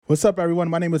What's up, everyone?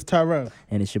 My name is Tyrell.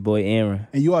 And it's your boy Aaron.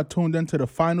 And you are tuned into the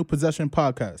Final Possession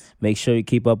Podcast. Make sure you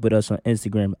keep up with us on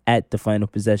Instagram at The Final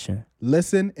Possession.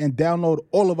 Listen and download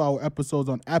all of our episodes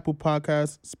on Apple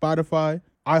Podcasts, Spotify,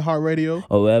 iHeartRadio,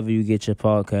 or wherever you get your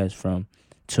podcast from.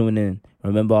 Tune in.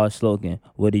 Remember our slogan,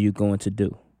 what are you going to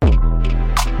do?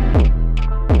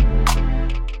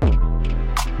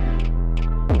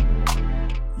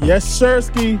 Yes,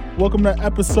 Sirski. Welcome to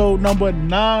episode number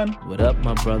 9. What up,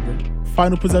 my brother?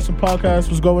 Final Possession Podcast.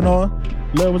 What's going on?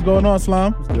 Lil, what's going on,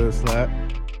 Slime? What's good, Slap?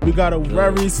 We got a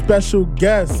very special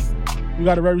guest.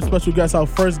 Our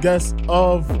first guest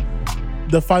of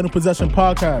the Final Possession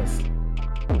Podcast.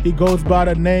 He goes by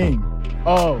the name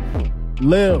of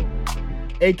Lil,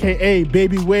 a.k.a.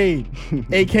 Baby Wade,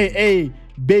 a.k.a.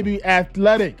 Baby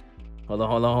Athletic. Hold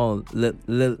on.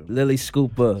 Lily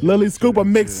Scooper. Lily Scooper,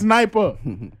 mixed sniper.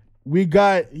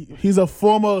 He's a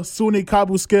former SUNY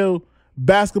Cabo Skill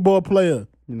basketball player.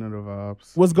 You know the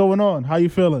vibes. What's going on? How you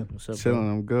feeling? What's up, Chilling, bro?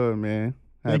 I'm good, man.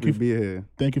 Happy to be here.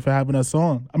 Thank you for having us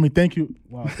on. Thank you.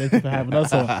 Wow, thank you for having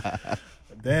us on.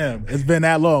 Damn, it's been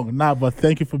that long. But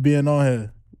thank you for being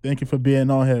on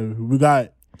here. We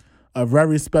got a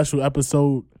very special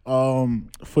episode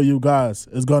for you guys.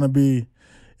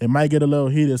 It might get a little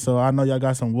heated, so I know y'all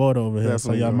got some water over here.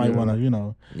 Definitely, so y'all might want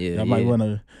to, might want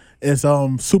to. It's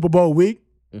Super Bowl week.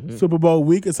 Mm-hmm. Super Bowl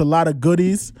week. It's a lot of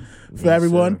goodies for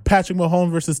everyone. Sir. Patrick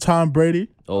Mahomes versus Tom Brady.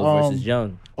 Old versus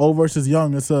young. Old versus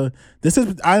young. I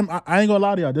ain't gonna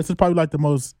lie to y'all. This is probably like the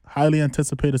most highly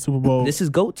anticipated Super Bowl. This is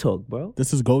GOAT talk, bro.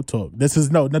 This is GOAT talk. This is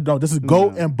no. This is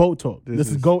GOAT and boat talk. This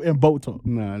is GOAT and boat talk.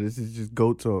 Nah, this is just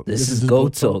GOAT talk. This is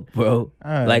GOAT talk, bro.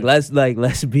 Right.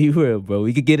 Let's be real, bro.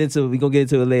 We gonna get into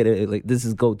it later. Like, this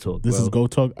is GOAT talk, bro. This is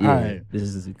GOAT talk. Yeah, All right. This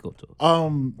is GOAT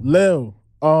talk. Lil,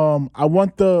 I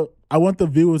want the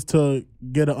viewers to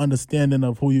get an understanding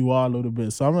of who you are a little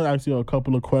bit. So I'm gonna ask you a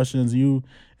couple of questions. You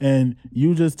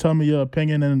just tell me your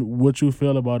opinion and what you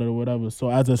feel about it or whatever. So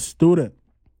as a student,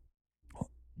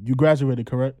 you graduated,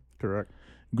 correct? Correct.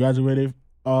 Graduated,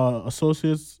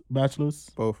 associates, bachelor's,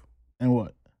 Both. and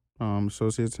what?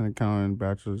 Associates in accounting,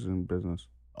 bachelor's in business.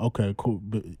 Okay, cool.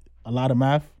 But a lot of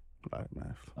math.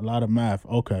 A lot of math.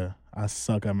 Okay. I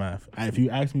suck at math. If you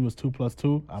ask me what's 2 +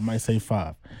 2, I might say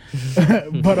 5.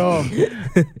 But all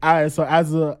right. So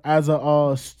as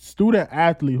a student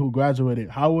athlete who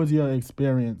graduated, how was your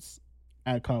experience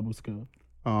at Cabo Skill?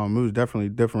 It was definitely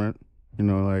different.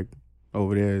 Like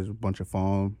over there is a bunch of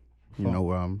farm.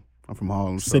 Where I'm from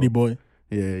Harlem. City so, boy.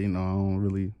 Yeah,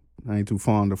 I ain't too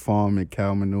fond of farm and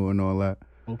cow manure and all that.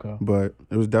 Okay. But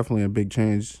it was definitely a big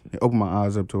change. It opened my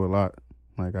eyes up to a lot.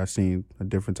 Like, I seen a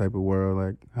different type of world,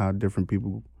 like how different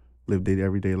people live their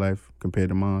everyday life compared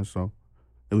to mine. So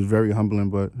it was very humbling,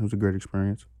 but it was a great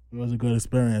experience. It was a good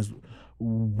experience.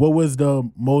 What was the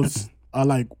most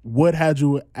what had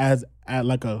you at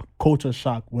like a culture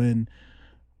shock when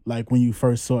you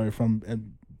first saw it from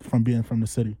being from the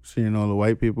city? Seeing all the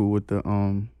white people with the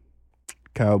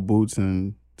cow boots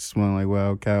and smelling like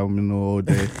wild cow manure all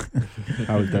day.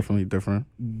 I was definitely different.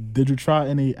 Did you try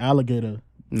any alligator?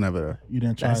 Never. You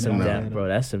didn't try That's any some alligator? damn, bro.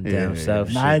 That's some damn south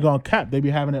shit. Nah, I ain't gonna cap. They be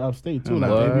having it upstate too.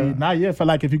 Not yet. For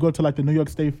if you go to the New York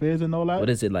State fairs and all that. What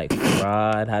is it like?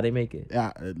 Fried? How they make it?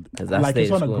 Yeah, Because I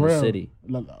stayed in school in the city.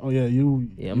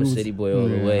 I'm a city boy all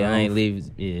the way. I ain't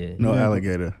leave. Yeah. No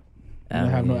alligator. don't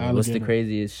have no alligator. What's the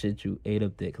craziest shit you ate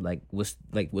up there? What's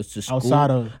the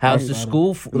school? How's the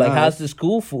school food? How's the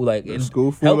school food?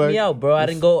 School food. Help me out, bro. I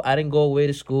didn't go away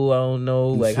to school. I don't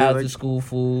know. How's the school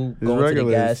food? Going regular. to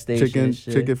the gas station.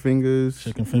 Chicken fingers,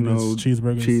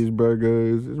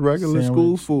 cheeseburgers. It's regular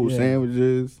school food.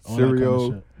 Sandwiches,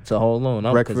 cereal. So hold on,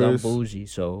 because I'm breakfast. bougie,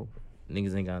 so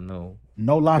niggas ain't got no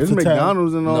lobster. It's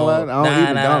McDonald's and all that. I don't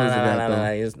eat McDonald's in that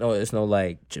though. It's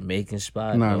no Jamaican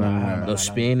spot. No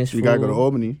Spanish food. You gotta go to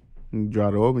Albany. You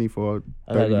drive to Albany for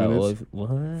 30 minutes,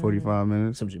 what? 45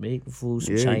 minutes. Some Jamaican food,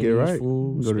 some Yeah, Chinese get right.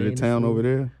 food. Go to the Spanish town food. over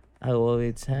there. I go all the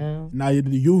way to town. Now you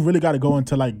really got to go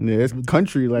into it's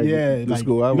country the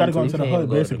school I you went gotta go to. into the You hood can't go to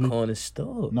basically. the corner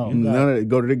store. No, None of it.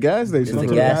 Go to the gas station. It's the to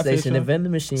the gas gas station station? and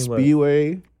vending machine.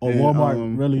 Speedway. Or and,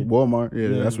 Walmart, really? Walmart,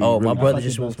 yeah. That's what Oh, you my really brother like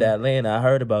just the moved best to Atlanta. I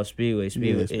heard about Speedway.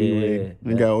 Speedway. Yeah.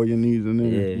 You got all your needs in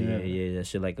there. Yeah. That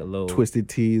shit like a low. Twisted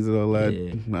teas and all that.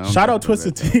 Yeah. Nah, Shout out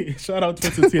Twisted Tea. Shout out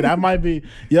Twisted Tea. That might be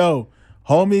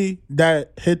homie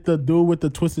that hit the dude with the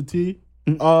Twisted Tea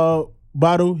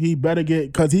bottle. He better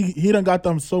get, because he done got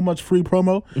them so much free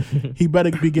promo. He better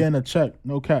be getting a check.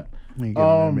 No cap. He ain't giving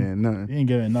that man nothing. He ain't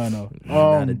getting no.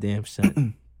 Not a damn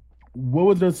cent. What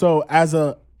was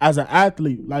the as an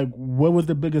athlete, what was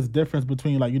the biggest difference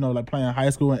between playing high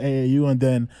school and AAU and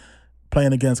then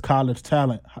playing against college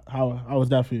talent. How was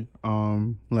that for you?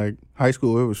 Like high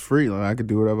school, it was free. Like I could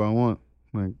do whatever I want.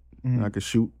 Like I could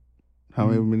shoot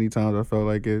however many times I felt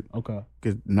like it. Okay.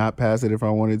 Could not pass it if I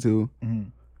wanted to.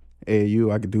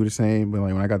 AAU, I could do the same. But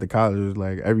like when I got to college, it was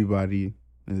like everybody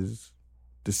is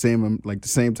the same, like the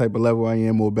same type of level I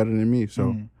am or better than me.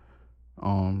 So,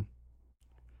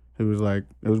 it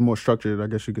was more structured, I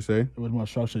guess you could say. It was more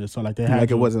structured. So like they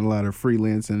had it wasn't a lot of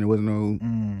freelance, and it wasn't no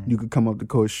you could come up the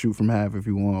court, shoot from half if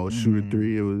you want, or shoot a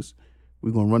three. It was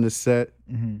we're gonna run the set,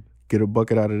 get a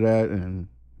bucket out of that, and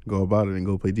go about it and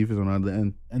go play defense on the other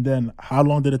end. And then how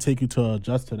long did it take you to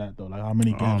adjust to that though? Like how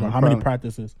many games or how many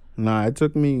practices? Nah, it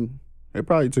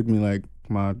probably took me like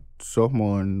my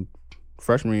sophomore and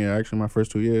freshman year, actually my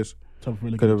first 2 years.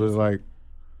 Because it was like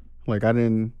I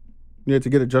didn't to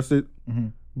get adjusted,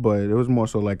 but it was more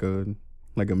so like a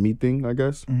me thing, I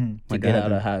guess. To get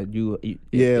out of how you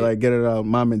like get it out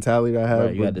my mentality that I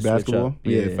had with basketball.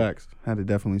 Yeah, facts. I had to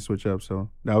definitely switch up. So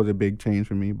that was a big change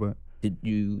for me. But did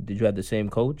you have the same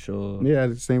coach or? Yeah, I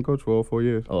had the same coach for all 4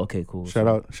 years. Oh, okay, cool. Shout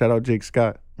out Jake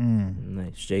Scott.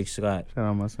 Nice, Jake Scott. Shout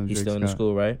out my son. He's Jake still Scott. in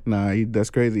school, right? Nah, that's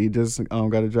crazy. He just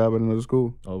got a job at another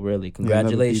school. Oh, really?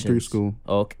 Congratulations. Yeah, E3 school.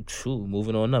 Okay, true.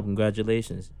 Moving on up.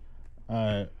 Congratulations. All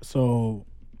right, so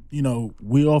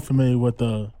we all familiar with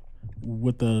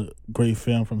the great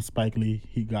film from Spike Lee,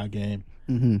 He Got Game,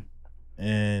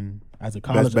 and as a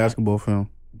college best basketball film.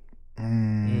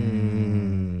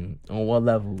 On what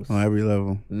levels? On every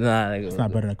level. Nah, it's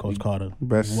not better than Coach Carter.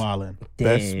 Best Wildin'.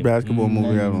 Best basketball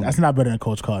movie ever. That's not better than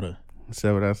Coach Carter. I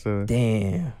said what I said.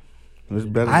 Damn. It was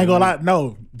better. I ain't gonna lie.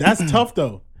 No, that's tough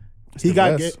though. He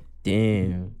got game.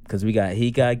 Damn. Because we got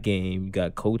He Got Game. You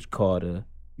got Coach Carter.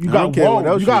 You got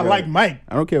You got Like Mike.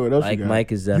 I don't care what else you got. Like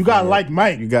Mike is definitely. You got Like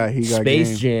Mike. You got He Got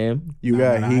Space Game. Jam. You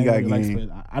got He Got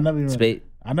Game. I never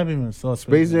even saw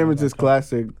Space Jam is just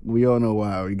classic. We all know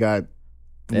why. We got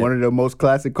one of the most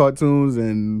classic cartoons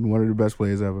and one of the best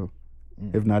players ever,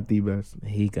 if not the best.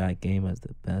 He Got Game as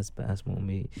the best basketball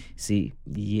movie. See,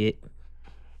 yeah.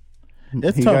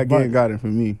 It's He tough, Got Game got it for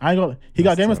me. I ain't gonna. He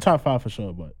Got Game is top 5 for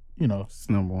sure, but it's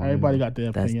number one. Everybody got their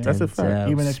opinion. That's a fact.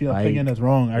 Even if your opinion is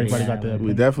wrong, everybody got their opinion.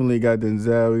 We definitely got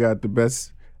Denzel. We got the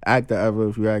best actor ever,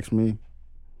 if you ask me.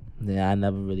 Yeah, I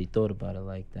never really thought about it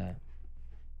like that.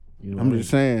 I'm just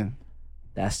saying.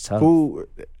 That's tough. Who?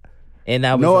 And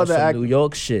that was some New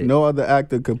York shit. No other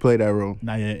actor could play that role.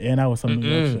 Nah, yeah, and that was some New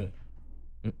York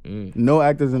shit. No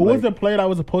actors in. Who was the player that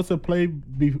was supposed to play?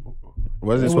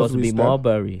 Was it supposed to be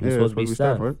Marbury? It was supposed to be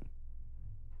Steph, right?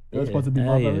 It was supposed to be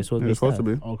Marbury? Yeah, it was supposed to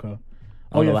be. Okay.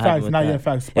 Oh, yeah, facts. Not yet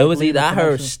facts. It was either I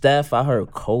heard Steph, I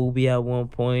heard Kobe at one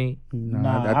point.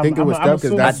 Nah, I think it was Steph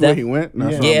because that's where he went.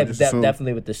 Yeah,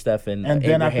 definitely with the Steph and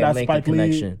then after that, Spike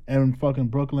Lee and fucking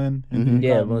Brooklyn.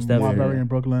 Yeah, most definitely. Marbury in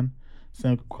Brooklyn,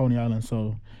 San Coney Island.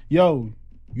 So,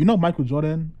 Michael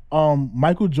Jordan?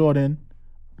 Michael Jordan,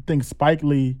 I think Spike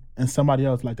Lee and somebody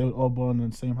else, like they were all born in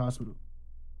the same hospital.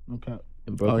 Okay.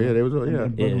 Oh yeah, they was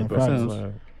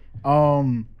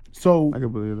So I can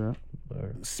believe that.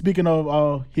 Speaking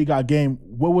of He Got Game,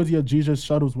 what was your Jesus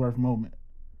Shuttlesworth moment?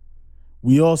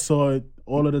 We all saw it,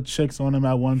 all of the chicks on him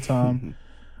at one time,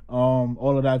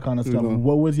 all of that kind of stuff.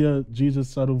 What was your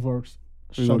Jesus Shuttlesworth?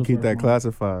 We're gonna keep that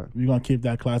classified. We're gonna keep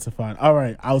that classified. All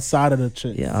right, outside of the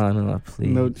chicks. Yeah, I don't know, please.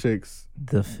 No chicks.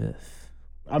 The fifth.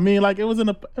 I mean, like it was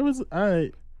all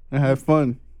right. I had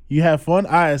fun. You had fun?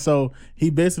 All right, so he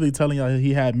basically telling y'all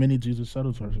he had many Jesus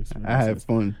Shuttlesworth experiences. I had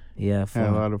fun. Yeah, I had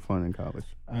a lot of fun in college.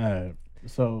 All right,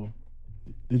 so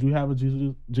did you have a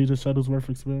Jesus Shuttlesworth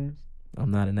experience?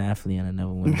 I'm not an athlete and I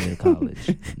never went to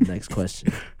college. Next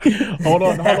question. Hold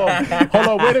on,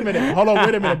 wait a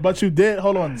minute. But you did,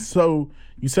 hold on. So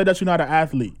you said that you're not an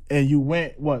athlete and you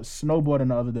went, snowboarding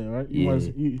the other day, right?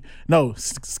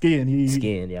 Skiing.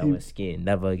 Skiing, I went skiing.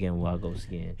 Never again will I go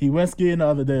skiing. He went skiing the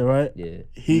other day, right? Yeah.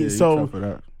 He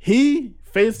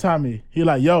FaceTimed me. He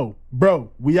like, yo,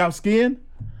 bro, we out skiing?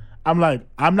 I'm like,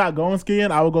 I'm not going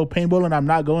skiing. I will go paintballing. I'm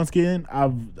not going skiing.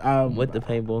 With the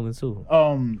paintballing too.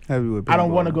 Heavy with paintballing. I don't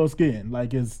want to go skiing.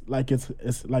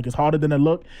 It's harder than it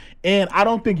look, and I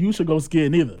don't think you should go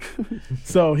skiing either.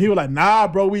 So he was like, nah,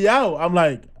 bro, we out. I'm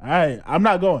like, all right, I'm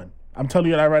not going. I'm telling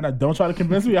you that right now. Don't try to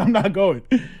convince me. I'm not going.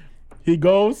 He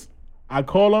goes. I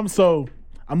call him. So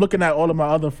I'm looking at all of my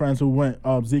other friends who went,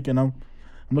 Zeke and them.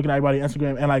 I'm looking at everybody on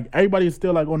Instagram, and like everybody is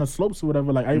still like on the slopes or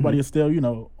whatever. Like everybody is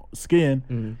still,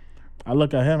 skiing. I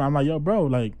look at him. I'm like, yo, bro,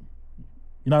 like,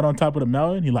 You're not on top of the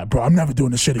mountain? He like, bro, I'm never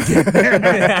doing this shit again. I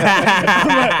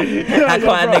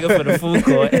call that nigga for the food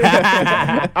court.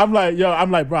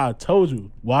 I'm like, bro, I told you.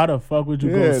 Why the fuck would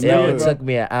you go? Yo, it took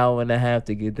me an hour and a half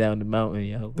to get down the mountain,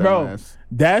 yo. Bro,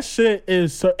 that shit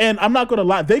is so. And I'm not gonna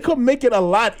lie, they could make it a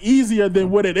lot easier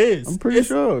than what it is. I'm pretty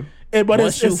sure. But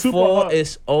once it's super fall, hard.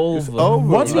 it's over. It's over.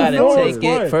 Once you gotta fall, take it.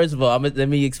 right. First of all, let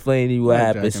me explain to you what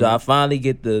happened. So man. I finally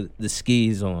get the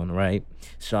skis on, right?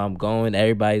 So I'm going.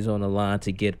 Everybody's on the line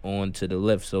to get on to the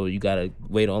lift. So you gotta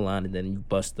wait online, and then you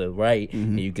bust the right,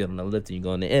 and you get on the lift, and you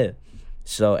go in the air.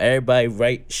 So everybody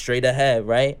right straight ahead,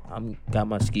 right? I'm got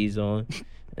my skis on,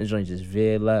 and joint just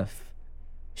veer left.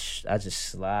 I just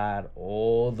slide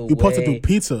all the way. You supposed to do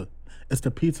pizza. It's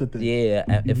the pizza thing. Yeah,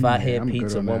 if I hear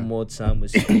pizza one more time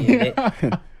with skiing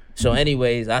it. So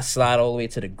anyways, I slide all the way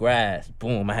to the grass.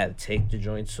 Boom, I had to take the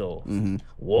joints off.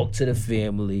 Walk to the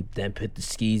family, then put the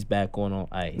skis back on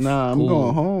ice. Nah, cool. I'm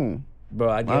going home. Bro,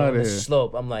 I get on the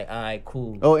slope. I'm like, all right,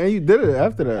 cool. Oh, and you did it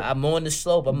after that. I'm on the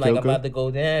slope. I'm like, I'm about to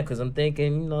go down because I'm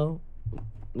thinking,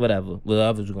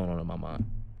 whatever's going on in my mind.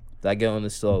 So I get on the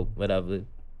slope, whatever.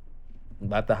 I'm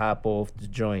about to hop off the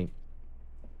joint.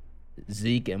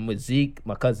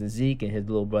 My cousin Zeke and his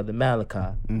little brother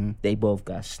Malachi, they both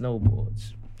got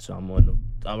snowboards. So I'm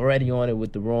already on it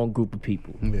with the wrong group of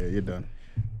people. Yeah, you're done.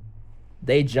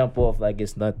 They jump off like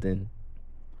it's nothing.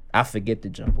 I forget to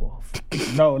jump off.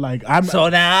 No, like I'm. So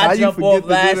now I jump off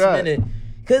last minute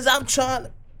because I'm trying.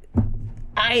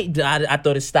 I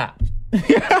thought it stopped.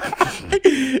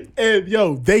 And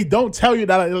yo, they don't tell you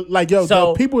that. Like yo,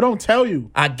 So, people don't tell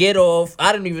you. I get off.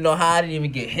 I didn't even know how. I didn't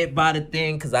even get hit by the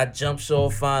thing because I jumped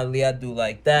so finally. I do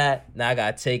like that. Now I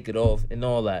gotta take it off and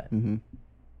all that.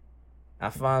 I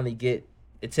finally get.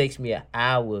 It takes me an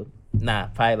hour. Nah,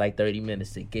 probably like 30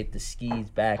 minutes to get the skis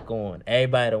back on.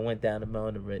 Everybody that went down the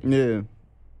mountain already. Yeah.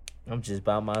 I'm just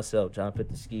by myself trying to put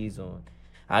the skis on.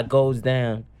 I goes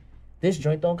down. This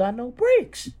joint don't got no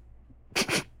brakes.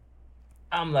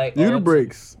 I'm like, You the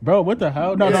brakes. Bro, what the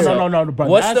hell? No, bro.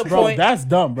 What's the point? That's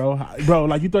dumb, bro. Bro,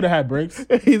 like you thought it had brakes?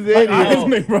 He's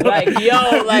Like,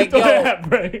 Yo,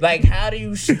 like how do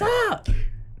you stop?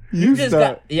 You just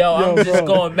stop. I'm just bro.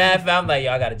 going mad. I'm like,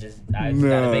 I just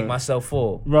gotta make myself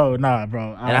full. Bro, nah,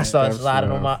 bro. And I start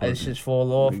sliding on my, it just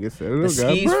fall off. The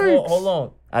skis fall. Hold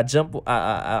on. I jump.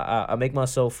 I make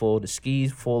myself full. The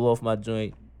skis fall off my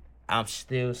joint. I'm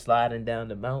still sliding down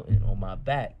the mountain on my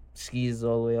back. Skis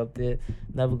all the way up there.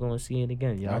 Never gonna ski it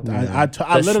again, y'all. The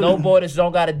snowboarders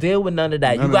don't gotta deal with none of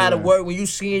that. You gotta worry when you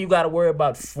skiing. You gotta worry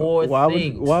about four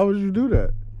things. Why would you do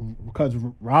that? Because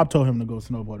Rob told him to go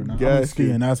snowboarding. Now I'm Yes,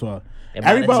 skiing. That's why.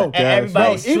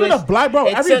 Everybody even a black bro.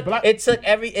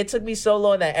 It took me so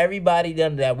long that everybody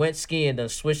that went skiing done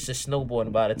switched to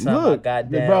snowboarding by the time I got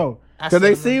down. Bro, because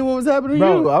they see what was happening to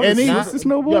you. I was switched to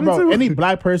snowboarding too. Any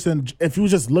black person, if you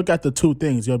just look at the two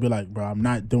things, you'll be like, bro, I'm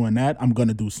not doing that. I'm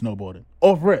gonna do snowboarding.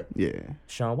 Off rip. Yeah.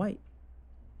 Sean White.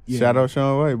 Yeah. Shout out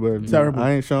Sean White, but Terrible.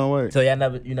 I ain't Sean White. So you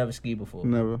never skied before?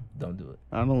 Never. Don't do it.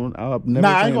 I've never.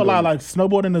 I ain't gonna lie. Like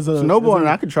snowboarding is snowboarding.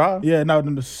 I could try. Yeah, no,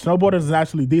 the snowboarding is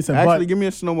actually decent. Actually, give me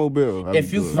a snowmobile.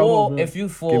 If you fall,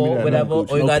 whatever,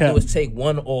 all you gotta do is take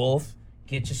one off,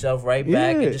 get yourself right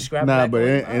back, and just scrap back. Nah, but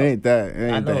it ain't that.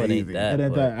 It ain't that easy. It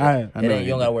ain't that. You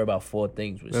don't gotta worry about four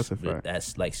things. That's a fact.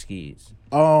 That's like skis.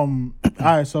 All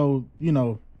right, so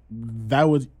that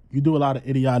was. You do a lot of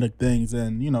idiotic things,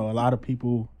 and a lot of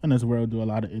people in this world do a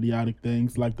lot of idiotic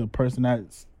things. Like the person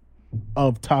that's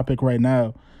of topic right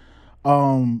now,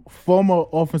 former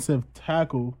offensive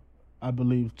tackle, I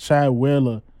believe, Chad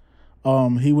Wheeler.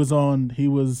 He was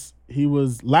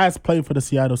last played for the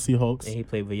Seattle Seahawks. And he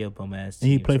played for your bum ass team.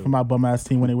 And he played for my bum ass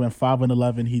team when they went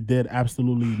 5-11. He did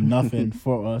absolutely nothing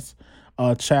for us.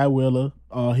 Chad Wheeler,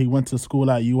 he went to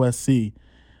school at USC.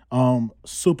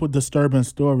 Super disturbing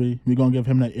story. We're gonna give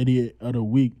him the idiot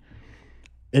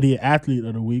athlete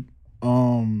of the week.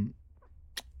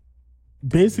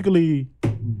 Basically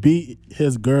beat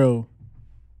his girl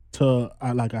to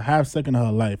like a half second of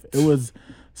her life.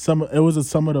 Some of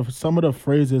the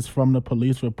phrases from the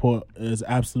police report is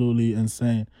absolutely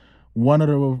insane. One of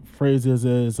the phrases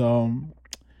is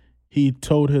he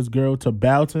told his girl to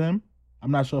bow to him. I'm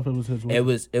not sure if it was his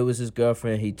wife. It was his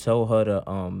girlfriend. He told her to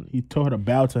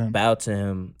bow to him. Bow to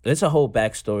him. It's a whole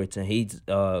backstory to him. He's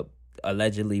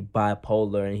allegedly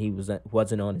bipolar and he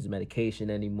wasn't on his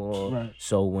medication anymore. Right.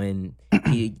 So when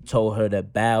he told her to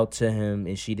bow to him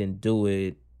and she didn't do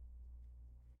it,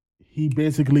 he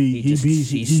basically he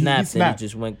snapped and he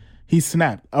just went. He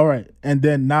snapped. All right, and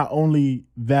then not only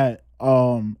that,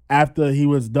 after he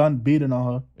was done beating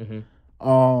on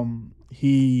her,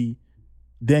 he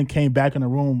then came back in the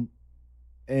room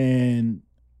and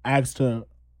asked her,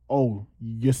 oh,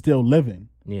 you're still living,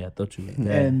 Yeah, I thought you was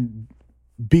dead. and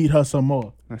beat her some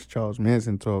more. That's Charles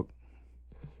Manson talk.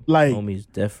 Like, Homie's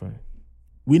different.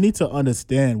 we need to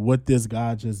understand what this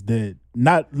guy just did.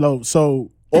 Not low.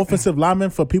 So offensive linemen,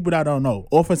 for people that don't know,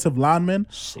 offensive linemen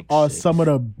are 6'6". some of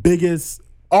the biggest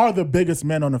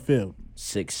men on the field.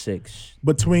 6'6",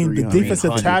 Between the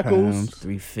defensive 300 tackles pounds.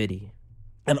 350.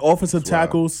 and offensive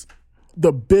tackles,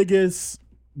 the biggest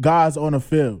guys on the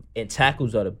field. And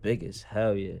tackles are the biggest.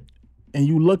 Hell yeah. And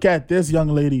you look at this young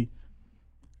lady,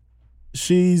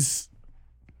 she's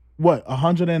what,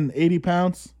 180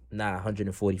 pounds? Nah,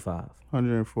 145.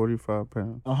 145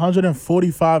 pounds.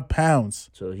 145 pounds.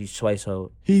 So he's twice her.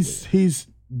 He's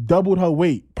doubled her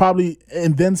weight, probably,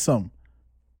 and then some.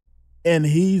 And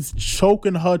he's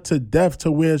choking her to death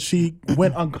to where she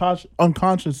went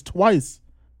unconscious twice.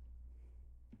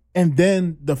 And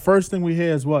then the first thing we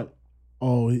hear is what?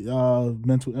 Oh,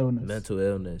 mental illness. Mental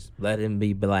illness. Let him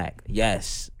be black.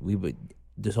 Yes.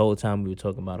 This whole time we were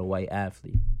talking about a white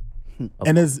athlete.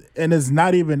 And it's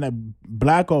not even a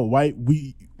black or white.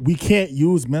 We can't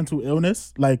use mental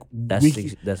illness. Like,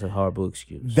 That's a horrible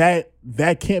excuse.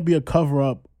 that can't be a cover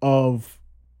up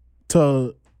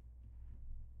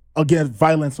against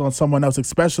violence on someone else,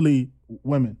 especially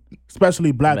women,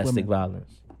 especially black Domestic women.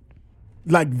 violence.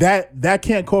 Like that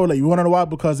can't correlate. You want to know why?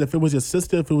 Because if it was your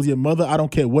sister, if it was your mother, I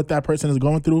don't care what that person is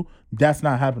going through. That's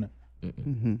not happening.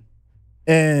 Mm-hmm.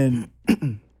 And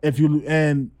if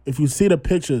you see the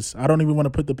pictures, I don't even want to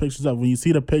put the pictures up. When you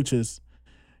see the pictures,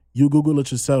 you Google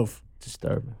it yourself.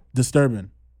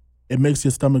 Disturbing. It makes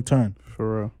your stomach turn.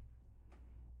 For real.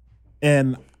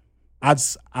 And I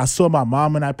saw my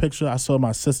mom in that picture. I saw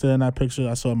my sister in that picture.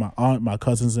 I saw my aunt, my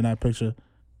cousins in that picture.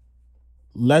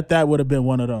 That would have been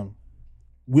one of them.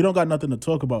 We don't got nothing to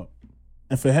talk about.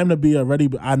 And for him to be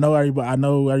I know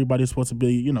everybody's supposed to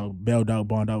be, bailed out,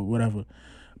 bond out, whatever.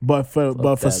 But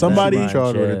for somebody,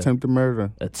 Charged with attempted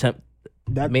murder.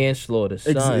 Manslaughter,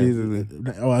 son. Easily.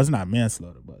 Oh, it's not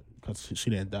manslaughter, but because she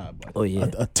didn't die. But Oh, yeah.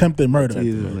 attempted murder.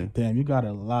 Easily. Damn, you got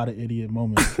a lot of idiot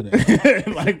moments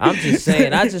today. I'm just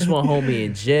saying, I just want homie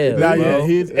in jail, Nah, bro.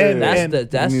 yeah,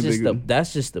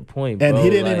 That's just the point, bro. And he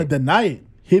didn't even deny it.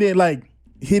 He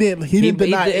didn't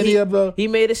deny any of the. He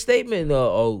made a statement.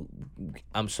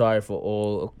 I'm sorry for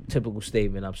all typical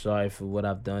statement. I'm sorry for what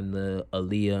I've done to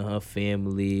Aaliyah and her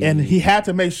family. And he had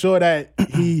to make sure that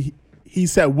he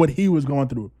said what he was going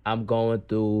through. I'm going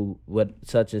through what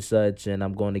such and such, and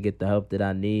I'm going to get the help that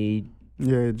I need.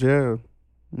 Yeah, jail.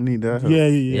 You need that help. Yeah.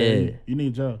 You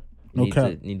need jail. No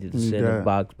cap. You need to sit in a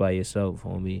box by yourself,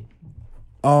 homie.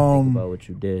 Think about what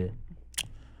you did.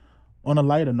 On a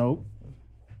lighter note,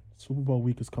 Super Bowl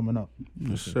week is coming up.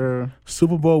 Yes, sir.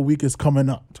 Super Bowl week is coming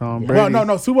up. Tom Brady.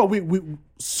 No. Super Bowl week. The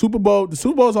Super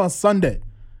Bowl's on Sunday.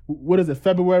 What is it?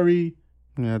 February?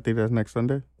 Yeah, I think that's next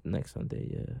Sunday. Next Sunday,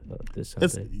 yeah. This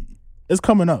Sunday. It's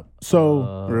coming up.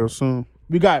 So Real soon.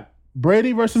 we got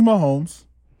Brady versus Mahomes.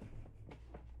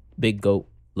 Big goat,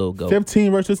 little goat.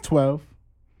 15 versus 12.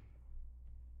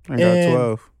 I got And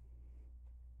 12.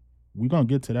 We're going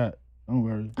to get to that. Don't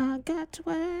worry. I got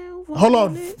 12. Hold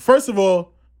on. First of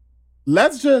all,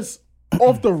 let's just,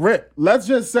 off the rip, let's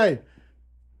just say,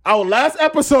 our last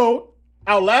episode,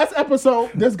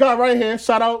 this guy right here,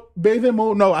 shout out Bathing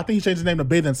Moon. No, I think he changed his name to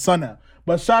Bathing Sun now.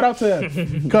 But shout out to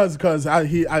him because I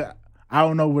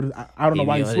don't know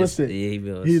why he switched it.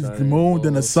 He's the moon,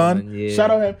 then the sun. Yeah.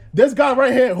 Shout out him. This guy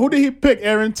right here, who did he pick,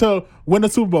 Aaron, to win the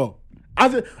Super Bowl? I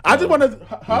just want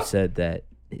to. You said that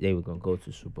they were gonna go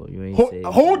to Super Bowl. You ain't say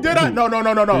who did I? No.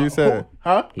 Who you said?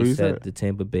 He said the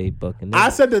Tampa Bay Buccaneers. I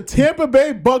said the Tampa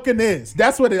Bay Buccaneers.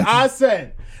 That's what I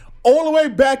said. All the way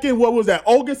back in, what was that?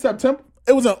 August, September?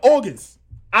 It was in August.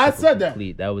 I said that.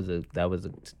 That was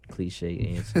a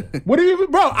cliche answer. What do you,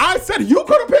 bro? I said you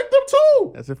could have picked them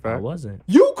too. That's a I fact. wasn't.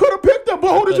 You could have picked them,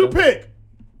 but who did you pick?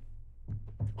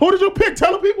 Who did you pick?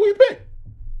 Tell the people you picked.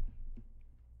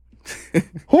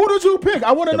 Who did you pick?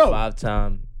 I want to The know.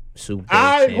 5-time Super Bowl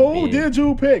champion. Who did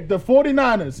you pick? The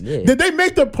 49ers. Yeah. Did they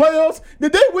make the playoffs?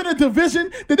 Did they win a division?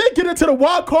 Did they get into the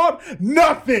wild card?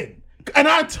 Nothing. And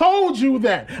I told you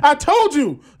that. I told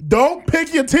you, don't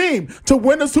pick your team to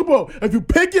win the Super Bowl. If you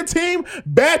pick your team,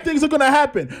 bad things are going to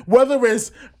happen. Whether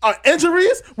it's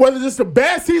injuries, whether it's a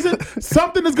bad season,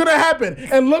 something is going to happen.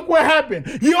 And look what happened.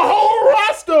 Your whole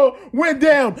roster went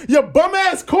down. Your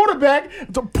bum-ass quarterback,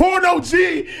 Porno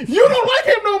G, you don't like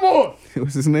him no more.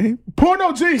 What's his name?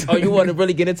 Porno G. Oh, you want to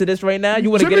really get into this right now? You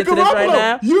want to Jimmy get into this right Garoppolo.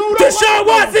 now? You don't Deshaun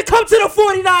like him. Watson, come to the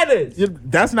 49ers.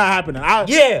 That's not happening.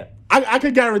 Yeah. I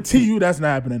can guarantee you that's not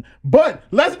happening. But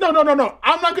no.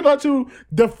 I'm not gonna let you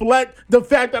deflect the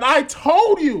fact that I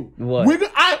told you. What?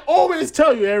 I always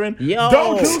tell you, Aaron, Yo.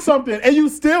 don't do something, and you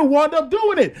still wound up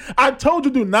doing it. I told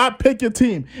you do not pick your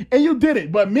team, and you did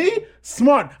it. But me,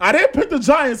 smart. I didn't pick the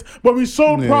Giants, but we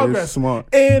showed progress. Smart.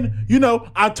 And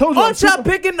I told you. Aren't y'all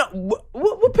picking?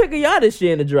 What picking y'all this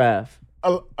year in the draft?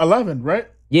 11, right?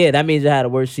 Yeah, that means you had a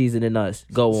worse season than us.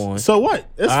 Go on. So what?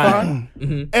 It's fine.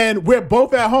 Mm-hmm. And we're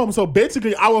both at home. So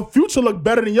basically, our future look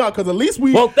better than y'all because at least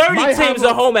we. Well, 30 teams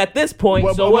are home at this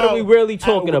point. So what are we really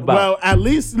talking about? Well, at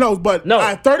least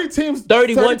 30 teams.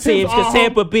 31 teams because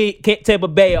Tampa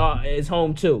Bay is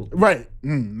home too. Right,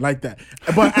 like that.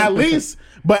 But at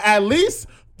least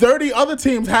 30 other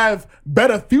teams have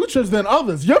better futures than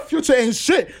others. Your future ain't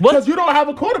shit because you don't have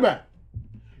a quarterback.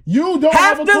 You don't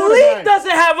have a quarterback. Half the league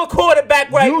doesn't have a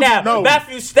quarterback right now. No.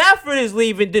 Matthew Stafford is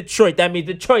leaving Detroit. That means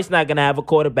Detroit's not going to have a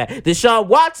quarterback. Deshaun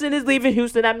Watson is leaving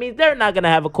Houston. That means they're not going to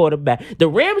have a quarterback. The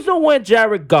Rams don't want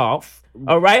Jared Goff.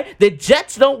 All right? The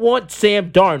Jets don't want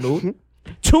Sam Darnold.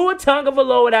 Tua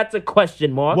Tagovailoa, that's a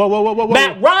question mark. Whoa.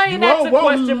 Matt Ryan, that's a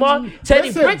question mark.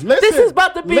 Teddy Bridge, this is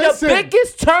about to be the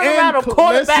biggest turnaround of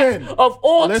quarterbacks of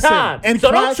all time.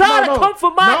 So don't try to come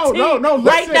for my team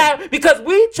right now because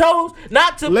we chose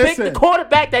not to pick the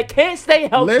quarterback that can't stay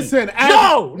healthy.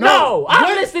 No,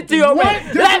 I'm listening to you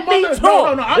already. Let me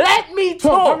talk. Let me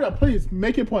talk. Hurry up, please.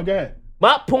 Make your point. Go ahead.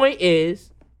 My point is,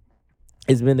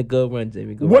 it's been a good run,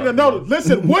 Jimmy.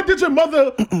 Listen, what did your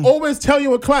mother always tell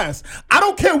you in class? I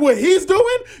don't care what he's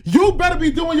doing. You better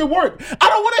be doing your work. I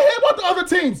don't want to hear about the other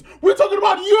teams. We're talking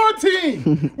about your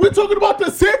team. We're talking about the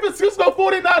San Francisco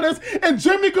 49ers and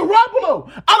Jimmy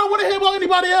Garoppolo. I don't want to hear about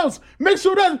anybody else. Make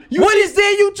sure that you What is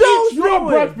there you chose eat your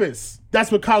breakfast.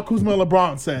 That's what Kyle Kuzma and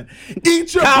LeBron said.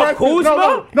 Eat your Kyle breakfast.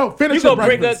 Kuzma? No, finish you your gonna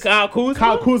breakfast. bring up Kyle Kuzma?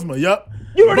 Kyle Kuzma, yep.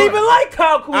 You don't even like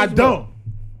Kyle Kuzma. I don't.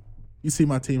 You see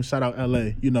my team, shout out LA,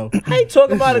 I ain't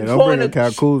talking about a Don't corner. bring up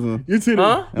Kyle Kuzma. You see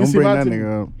Huh? Don't bring that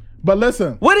nigga up. But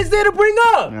listen. What is there to bring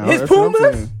up? Nah, His that's what I'm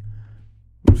Pumas? saying.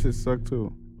 Them shit suck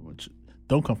too.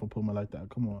 Don't come from Puma like that.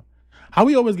 Come on. How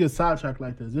we always get sidetracked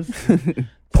like this?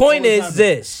 Point is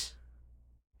this.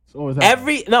 It's always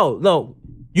No.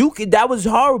 That was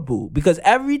horrible because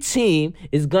every team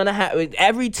is gonna have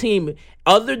every team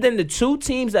other than the two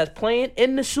teams that's playing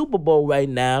in the Super Bowl right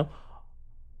now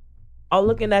are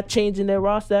looking at changing their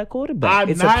roster at quarterback.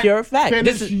 It's a pure fact.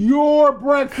 This is your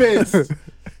breakfast.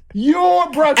 Your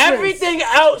breakfast. Everything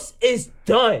else is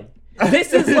done.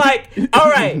 This is like, all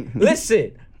right,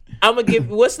 listen. I'm gonna give.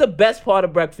 What's the best part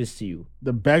of breakfast to you?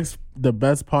 The best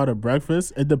part of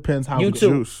breakfast. It depends how You good. too.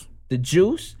 Juice. The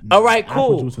juice. All right,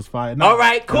 cool. Apple juice is fire. All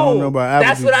right, cool. I don't know about apple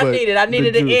That's juice, what I but needed. I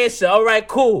needed the an juice. answer. All right,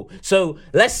 cool. So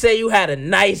let's say you had a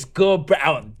nice, good,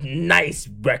 nice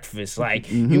breakfast.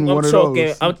 Like I'm one of talking,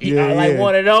 those. like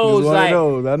one of those, Just like one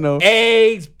of those, I know.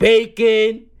 eggs,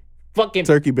 bacon, fucking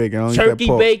Turkey bacon. I don't eat that turkey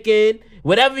pork. bacon,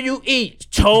 whatever you eat,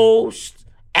 toast,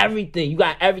 everything. You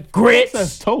got grits.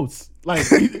 That's toast. Like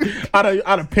out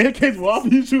of pancakes,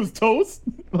 waffles, you choose toast.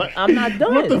 Like I'm not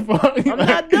done. What the fuck? I'm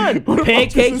not done. What the fuck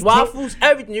Pancakes, is waffles,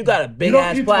 everything. You got a You big don't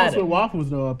ass eat toast platter. with waffles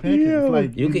though. Pancakes. Yeah.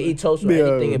 Like You can eat toast with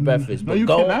anything in breakfast, No, but you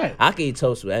cannot. I can eat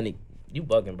toast with any. You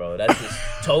bugging, bro. That's just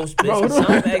toast, Bro, biscuits,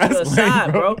 something extra that's aside,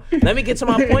 lame, bro. bro. Let me get to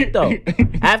my point, though.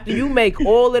 After you make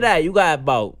all of that, you got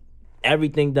about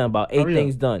everything done, about 8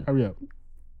 things done. Hurry up.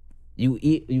 You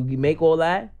make all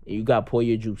that, and you got to pour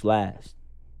your juice last.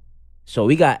 So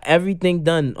we got everything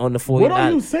done on the 49ers. What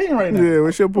are you saying right now? Yeah,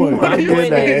 what's your point? What are you My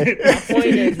point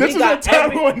is, This is a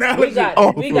terrible analogy.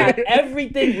 we got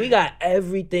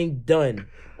everything done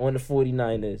on the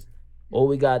 49ers. All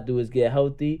we gotta do is get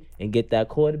healthy and get that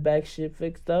quarterback shit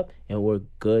fixed up, and we're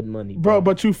good money, Bro,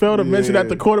 but you failed to mention that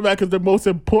the quarterback is the most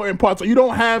important part. So you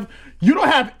don't have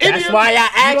any. That's why I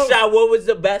asked y'all what was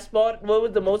the best part, what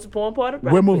was the most important part of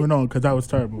breakfast. We're moving on because that was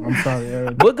terrible. I'm sorry,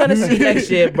 Aaron. We're gonna see next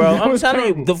year, bro. That I'm was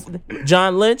telling terrible. you,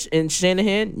 John Lynch and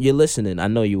Shanahan, you're listening. I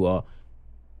know you are.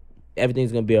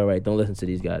 Everything's gonna be all right. Don't listen to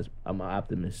these guys. I'm an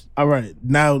optimist. All right,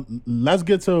 now let's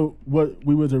get to what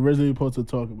we was originally supposed to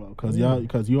talk about because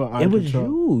you are out It of was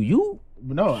control. you.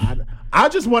 No, I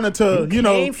just wanted to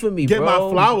came for me, get bro.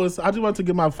 my flowers. I just wanted to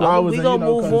get my flowers. We and, gonna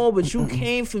move 'cause- on, but you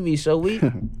came for me, so we.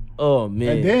 Oh man.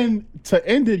 And then to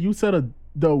end it, you said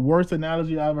the worst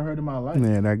analogy I ever heard in my life.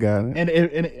 Man, I got it. And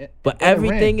it But and it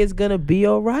everything ran. is gonna be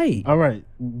all right. All right.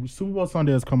 Super Bowl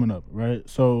Sunday is coming up, right?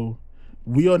 So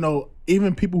we all know,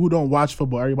 even people who don't watch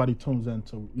football, everybody tunes in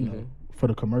to know for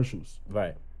the commercials.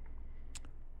 Right.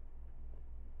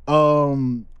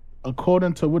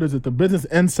 According to the Business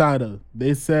Insider,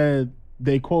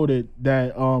 they quoted that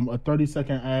a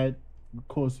 30-second ad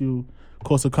cost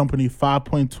a company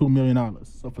 $5.2 million.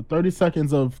 So for 30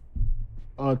 seconds of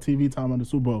TV time on the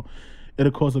Super Bowl,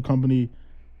 it'll cost a company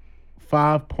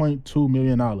 $5.2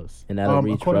 million. And that'll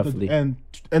reach roughly in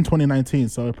 2019.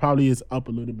 So it probably is up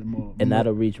a little bit more. And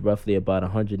that'll reach roughly about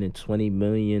 120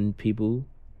 million people.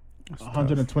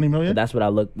 120 million? But that's what I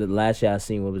looked. The last year I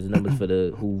seen what was the numbers for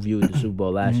the who viewed the Super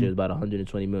Bowl last year was about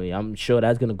 120 million. I'm sure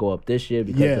that's gonna go up this year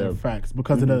because of facts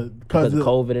because of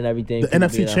COVID and everything. The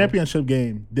NFC Championship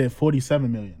game did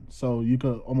 47 million, so you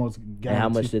could almost guarantee. And how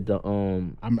much did the I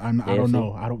don't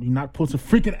know. You're not supposed to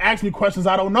freaking ask me questions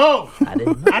I don't know. I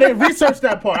didn't. I didn't research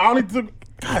that part. I only took.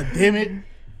 God damn it.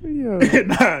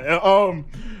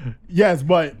 Yes,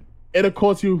 but it'll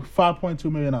cost you $5.2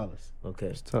 million.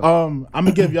 Okay. I'm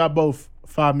gonna give y'all both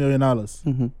 $5 million.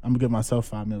 I'm gonna give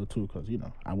myself $5 million too, because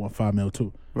I want $5 million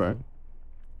too. Right.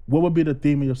 What would be the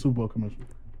theme of your Super Bowl commercial?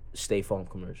 State Farm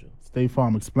commercial. State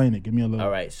Farm. Explain it. Give me a little.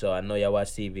 All right. So I know y'all watch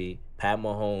TV. Pat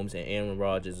Mahomes and Aaron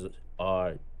Rodgers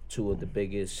are two of the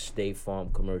biggest State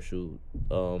Farm commercial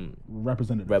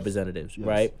representatives, yes.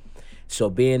 Right? So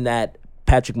being that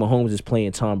Patrick Mahomes is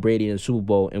playing Tom Brady in the Super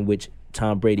Bowl, in which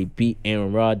Tom Brady beat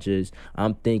Aaron Rodgers,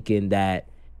 I'm thinking that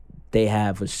they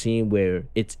have a scene where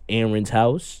it's Aaron's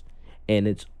house and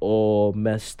it's all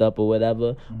messed up or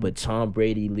whatever, but Tom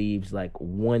Brady leaves like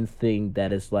one thing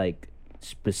that is like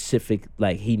specific.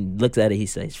 Like he looks at it, he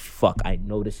says, "Fuck, I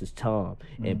know this is Tom,"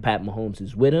 and Pat Mahomes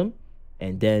is with him,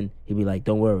 and then he'll be like,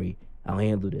 "Don't worry, I'll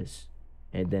handle this,"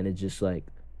 and then it just like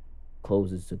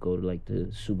closes to go to like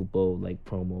the Super Bowl like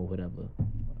promo or whatever.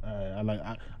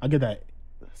 I get that.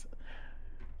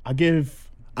 I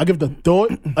give the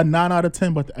thought a 9 out of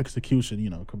 10, but the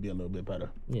execution, could be a little bit better.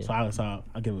 Yeah. So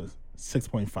I give it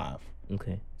 6.5.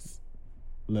 Okay.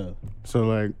 Look. So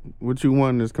like, what you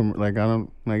want is I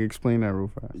don't explain that real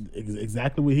fast.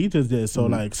 Exactly what he just did.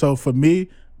 So so for me,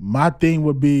 my thing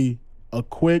would be a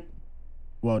quick,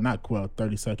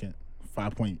 30 second.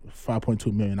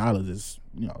 $5.2 million is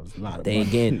it's a lot of money.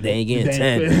 They ain't getting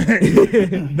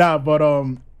 10. Nah, but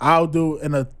I'll do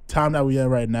in the time that we in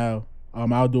right now.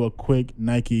 I'll do a quick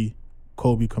Nike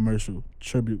Kobe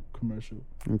tribute commercial.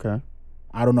 Okay.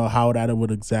 I don't know how that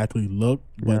would exactly look,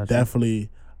 but definitely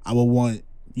I would want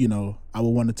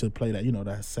it to play that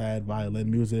that sad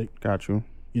violin music. Got you.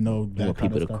 That want kind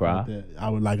people of to stuff cry. like that. I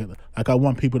would like it. Like I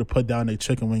want people to put down their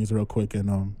chicken wings real quick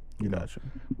and Got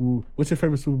you. What's your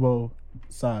favorite Super Bowl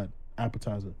side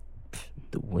appetizer?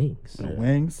 The wings. The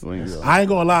wings. Wings. I ain't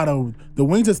gonna lie though, the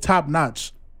wings is top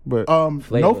notch. But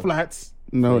no flats.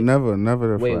 No, never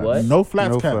the Wait, flats. what? No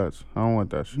flats No cap. flats. I don't want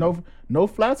that shit. No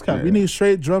flats cap. Yeah. We need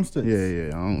straight drumsticks. Yeah, I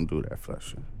don't do that flat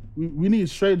shit. We need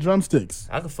straight drumsticks.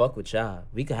 I could fuck with y'all.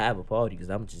 We could have a party because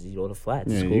I'm just eat all the flats.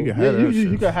 Yeah, It's cool. you can have that shit.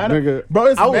 You can have it. Nigga, Bro,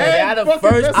 it's Y'all mad the fucking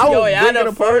first. messy. Y'all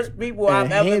the first people I've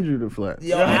and ever. hand you the flats.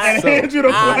 Yo, And hand you the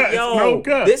flats. No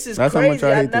cut. This is That's how crazy. much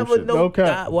I hate them never shit. know. No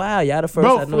cut. Wow, y'all the first.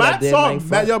 Bro, I know flats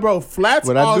that flats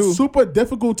But I are do. super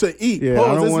difficult to eat. Yeah, I Pause.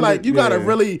 don't It's wanna- like you gotta yeah.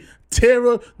 really tear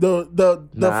the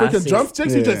Nah, I freaking see.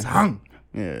 drumsticks. You Yeah. just hung,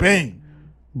 Yeah. bang,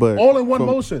 But all in one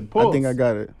motion. Pause. I think I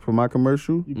got it. For my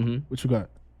commercial, What you got?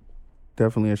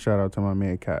 definitely a shout out to my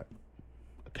man Cap.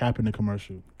 Cap in the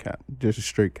commercial. Cap. Just a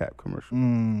straight Cap commercial.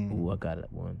 Ooh, I got it.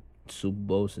 One Super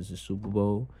Bowl since the Super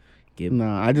Bowl. Give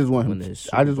Nah, I just want one him. of his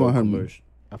I just Super want Bowl him commercial.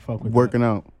 I fuck with working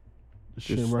out. that.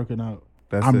 Shit just- working out.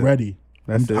 That's I'm it. ready.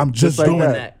 That's it. I'm just like doing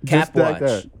that. that. Cap Just like watch.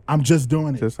 that. I'm just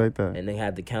doing it. Just like that. And they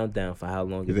had the countdown for how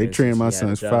long. They trained my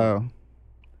son's foul.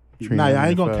 Nah, I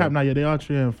ain't gonna cap. Nah, yeah, they are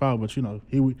treating foul, but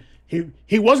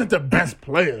he wasn't the best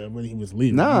player when he was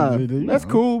leaving. Nah, that's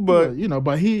cool, but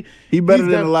but he better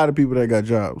he's than a lot of people that got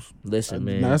jobs. Listen,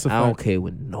 man, Nah, that's a I don't fact. care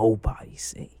what nobody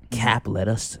say. Cap led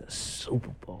us to the Super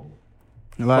Bowl.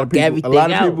 A lot of Fuck people. everything A lot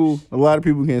of else. people. A lot of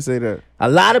people can't say that. A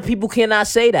lot of people cannot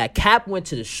say that. Cap went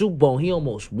to the Super Bowl. He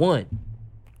almost won.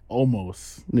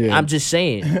 almost. Yeah, I'm just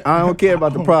saying. I don't care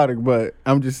about the product, but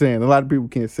I'm just saying a lot of people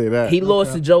can't say that. He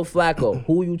lost to Joe Flacco.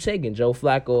 Who you taking, Joe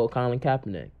Flacco or Colin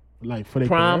Kaepernick? Like for the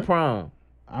Prime.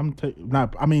 I'm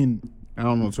not. I mean, I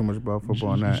don't know too much about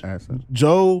football in that aspect.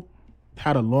 Joe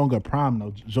had a longer prime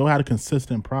though. Joe had a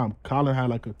consistent prime. Colin had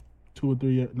like a 2 or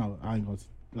 3 year. No, I ain't gonna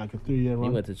like a 3-year He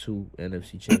run. went to 2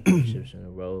 NFC championships in a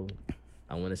row.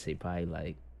 I want to say probably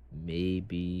like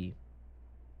maybe.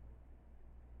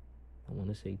 I want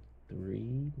to say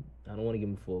 3. I don't want to give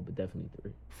him 4, but definitely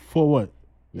 3. For what?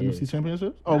 Yeah. NFC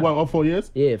championships? Oh, what? Oh, 4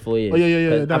 years? Yeah, 4 years. Oh,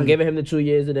 yeah. 'Cause I'm giving him the 2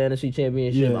 years of the NFC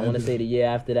championship. Yeah, I want to and- say the year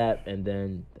after that, and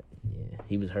then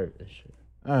he was hurt and shit.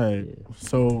 All right. Yeah.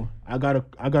 So I got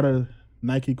a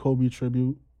Nike Kobe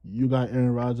tribute. You got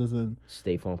Aaron Rodgers and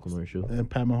State Farm commercial.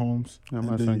 Pat Mahomes. Got my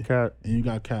And then son Cap. And you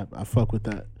got Cap. I fuck with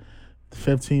that.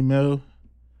 15 mil.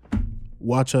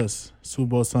 Watch us, Super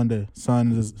Bowl Sunday.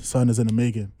 Sun is in the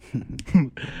making.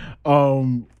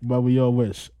 But we all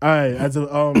wish. All right,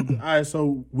 all right.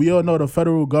 So we all know the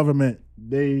federal government.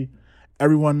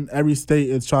 Every state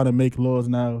is trying to make laws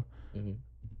now.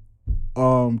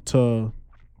 To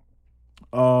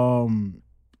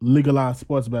legalize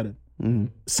sports betting.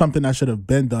 Something that should have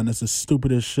been done. It's the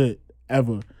stupidest shit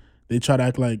ever. They try to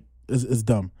act like it's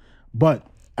dumb, but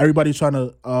everybody's trying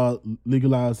to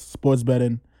legalize sports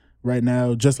betting right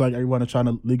now, just like everyone is trying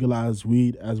to legalize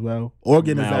weed as well.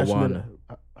 Oregon is actually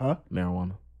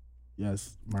marijuana.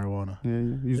 Yes, marijuana.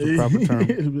 Yeah, use the proper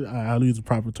term. I'll use the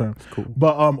proper term. Cool.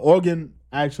 But Oregon,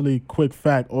 actually, quick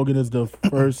fact: Oregon is the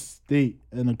first state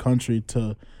in the country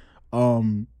to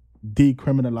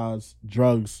decriminalize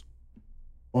drugs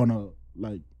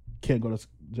can't go to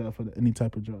jail for any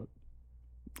type of drug.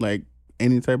 Like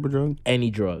any type of drug? Any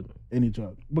drug.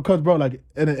 Because, bro, like,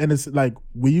 and it's like,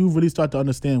 when you really start to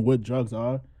understand what drugs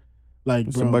are, like,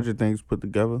 It's bro, a bunch of things put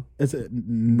together. It's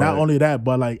not only that,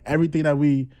 but like everything that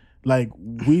we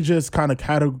just kind of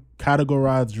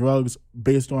categorize drugs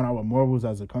based on our morals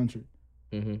as a country.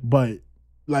 But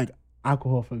like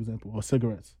alcohol, for example, or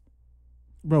cigarettes.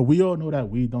 Bro, we all know that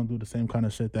weed don't do the same kind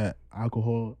of shit that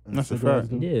alcohol and cigarettes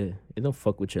do. Yeah, it don't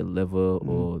fuck with your liver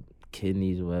or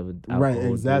kidneys or whatever. Right,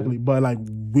 exactly. But like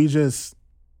we just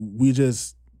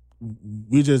use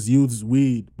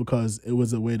weed because it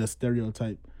was a way to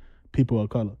stereotype people of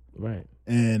color. Right.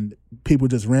 And people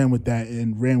just ran with that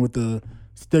and ran with the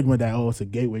stigma that, it's a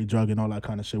gateway drug and all that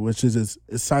kind of shit, which is it's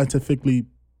scientifically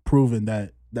proven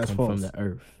that that's Come false. from the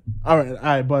earth. All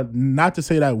right, but not to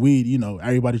say that weed,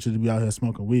 everybody should be out here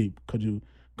smoking weed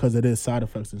because it is side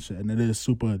effects and shit, and it is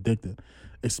super addictive,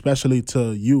 especially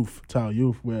to our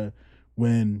youth, where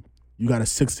when you got a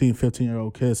 16,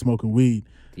 15-year-old kid smoking weed.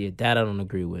 Yeah, that I don't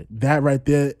agree with. That right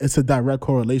there, it's a direct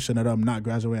correlation of them not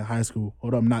graduating high school,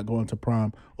 or them not going to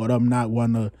prom, or them not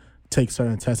wanting to take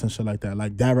certain tests and shit like that.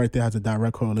 Like, that right there has a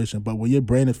direct correlation. But when your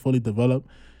brain is fully developed,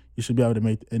 you should be able to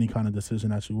make any kind of decision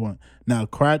that you want. Now,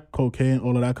 crack, cocaine,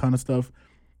 all of that kind of stuff,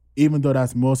 even though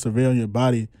that's more severe on your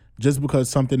body, just because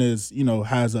something is,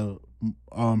 has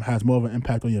more of an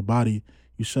impact on your body,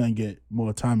 you shouldn't get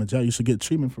more time in jail. You should get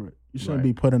treatment for it. You shouldn't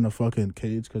be put in a fucking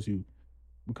cage because you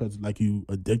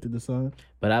addicted to something.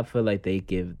 But I feel like they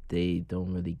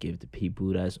don't really give the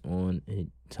people that's on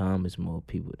time. It's more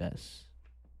people that's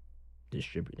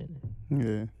distributing it.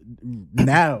 Yeah.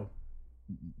 Now,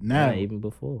 not even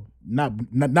before. Not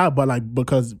but like,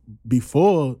 because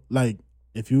before, like,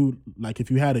 if you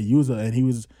had a user and he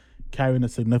was carrying a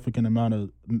significant amount of,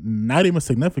 not even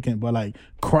significant, but like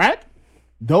crack,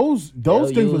 those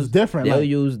things was different. They'll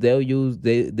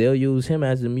use him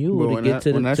as a mule to get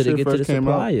to the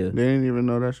supplier. They didn't even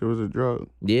know that shit was a drug.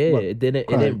 Yeah, it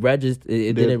didn't register.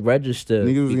 It didn't register.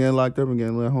 Niggas was getting locked up and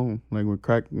getting let home. Like when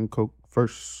crack and coke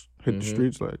first hit the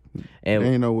streets, like they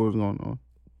didn't know what was going on.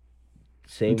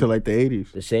 Until like the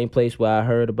 80s. The same place where I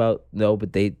heard about,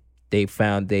 but they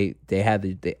found they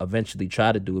eventually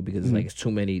tried to do it because like it's too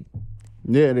many.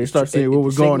 Yeah, they start seeing what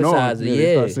was going on.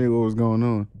 They start seeing what was going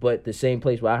on. But the same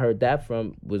place where I heard that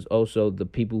from was also the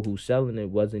people who selling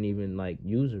it wasn't even like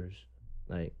users.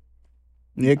 Like,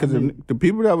 yeah, because the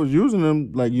people that was using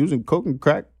them, like using coke and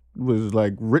crack, was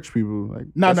like rich people. Like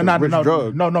no.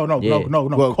 Yeah.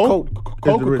 Well, coke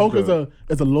is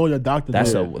a lawyer doctor.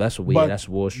 That's that's Wall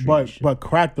Street. But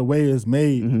crack, the way it's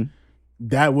made,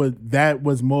 that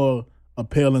was more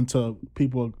appealing to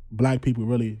people, black people,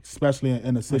 really, especially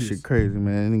in the cities. That shit crazy,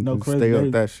 man. Crazy. Stay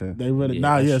up that shit. They really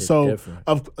So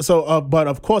but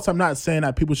of course, I'm not saying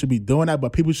that people should be doing that,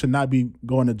 but people should not be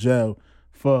going to jail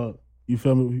for, you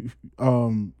feel me,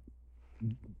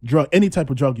 any type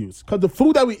of drug use. Because the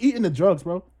food that we eat in the drugs,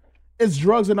 bro, it's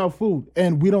drugs in our food,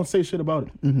 and we don't say shit about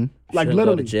it. Like, shouldn't literally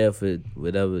go to jail for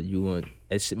whatever you want.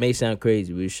 It may sound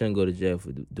crazy, but you shouldn't go to jail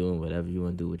for doing whatever you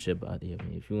want to do with your body. I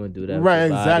mean, if you want to do that, right?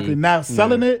 With your Exactly. body, Now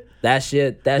selling it, that's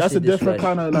a different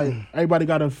kind of, like, everybody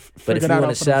got to figure but if you that out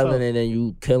want to for sell themselves. it and then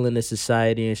you killing the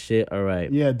society and shit, all right.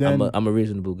 Yeah, then I'm a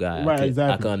reasonable guy. Right,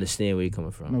 exactly. I can understand where you're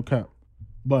coming from. No cap.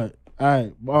 But all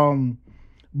right,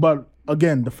 but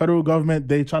again, the federal government,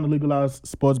 they trying to legalize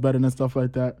sports betting and stuff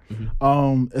like that.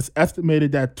 It's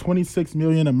estimated that 26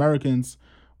 million Americans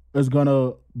is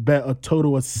gonna bet a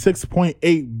total of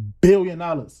 $6.8 billion.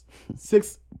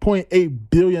 $6.8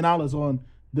 billion on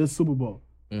this Super Bowl.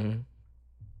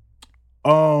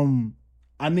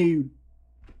 I need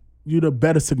you to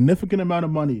bet a significant amount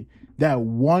of money that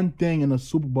one thing in the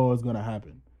Super Bowl is gonna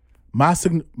happen. My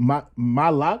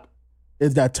lock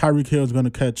is that Tyreek Hill is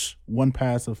gonna catch one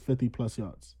pass of 50+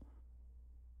 yards.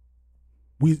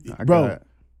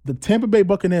 the Tampa Bay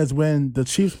Buccaneers, when the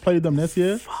Chiefs played them this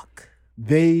year,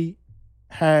 they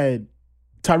had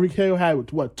Tyreek Hill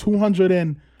had what 200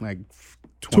 and like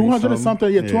 200 and something,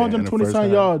 220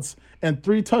 some yards and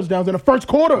 3 touchdowns in the first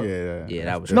quarter. Yeah,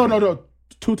 that was no,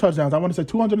 2 touchdowns. I want to say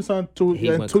 200 and something, He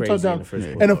went 2 crazy touchdowns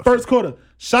in in the first quarter.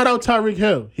 Shout out Tyreek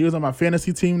Hill. He was on my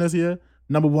fantasy team this year.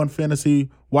 Number 1 fantasy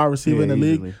wide receiver in the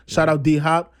league. Easily. Shout out D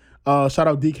Hop. Shout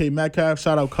out DK Metcalf.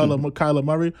 Shout out Kyler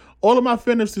Murray. All of my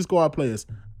fantasy squad players.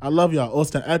 I love y'all.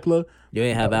 Austin Eckler. You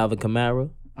ain't have Alvin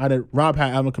Kamara? Rob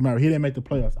had Alvin Kamara. He didn't make the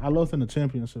playoffs. I lost in the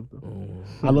championship though.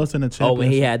 I lost in the championship. Oh,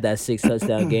 when he had that 6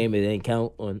 touchdown game, it didn't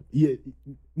count on. Yeah.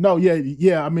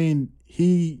 I mean,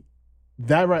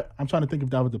 I'm trying to think if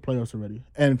that was the playoffs already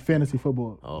and fantasy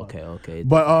football. Oh, okay.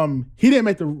 But Rob didn't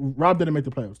make the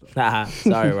playoffs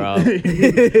though. Sorry, Rob. he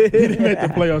didn't make the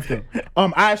playoffs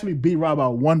though. I actually beat Rob by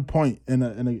 1 point in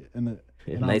a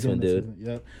nice one, dude.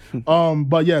 Yeah.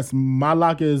 But yes, my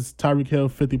lock is Tyreek Hill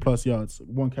 50+ yards,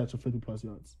 1 catch of 50+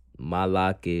 yards. My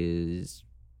lock is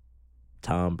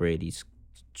Tom Brady's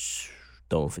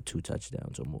throwing for 2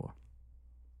 touchdowns or more.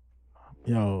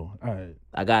 Yo, all right.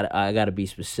 I gotta be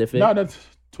specific. No, that's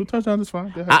 2 touchdowns is fine.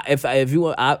 Go ahead. If you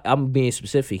want, I'm being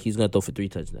specific. He's gonna throw for 3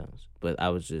 touchdowns. But I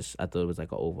thought it was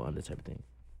like an over under type of thing.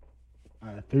 All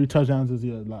right, 3 touchdowns is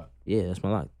your lock. Yeah, that's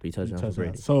my lock. 3 touchdowns for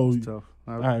Brady. So, Tough.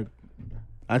 all right.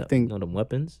 I think know them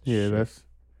weapons. Yeah, Shit.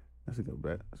 that's a good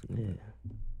bet. Yeah.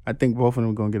 I think both of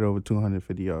them are gonna get over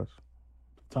 250 yards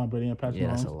Tom Brady and Patrick Yeah,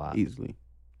 Mahomes. that's a lot. easily.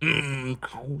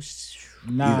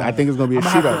 Nah, I think it's gonna be a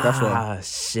shootout. That's why. Ah,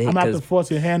 shit. I'm gonna have to 'cause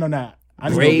force your hand on that. I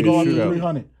need Brady- to go under Shootout.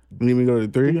 300. You need me to go to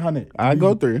 3? 300. I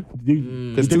go 3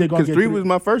 Because because 3 was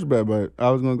my first bet, but I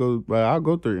was gonna go. But I'll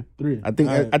go 3. 3. I think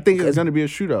All right. I think it's gonna be a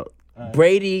shootout.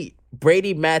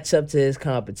 Brady match up to his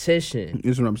competition.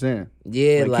 That's what I'm saying.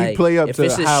 Yeah, like he play up if to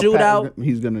it's a how shootout,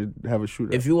 he's gonna have a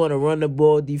shootout. if you want to run the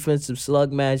ball defensive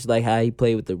slug match like how he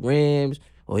played with the Rams,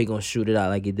 or he gonna shoot it out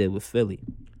like he did with Philly.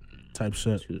 Type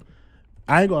shit.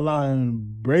 I ain't gonna lie,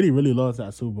 and Brady really lost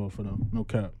that Super Bowl for them. No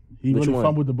cap. He Which really one?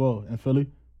 fumbled the ball in Philly.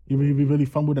 He really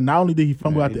fumbled, and not only did he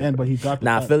fumble at the end, but he got the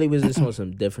Nah, sack. Philly was just on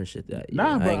some different shit that year.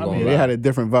 Nah, but I ain't I gonna mean, lie. they had a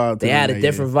different vibe. They had a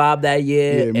different vibe that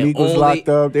year. Yeah, and Meek was only- locked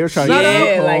up. They were trying to get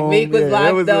Yeah, him like home. Meek was Yeah, locked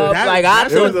there was a- up. that- Like I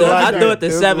there thought was a lot the there.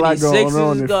 76ers on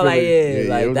was in going like Philly. yeah, Yeah, like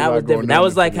there was a that lot was going different. That on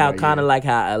was in like Philly how that kind of year. like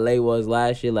how LA was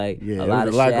last year. Like Yeah, a there lot was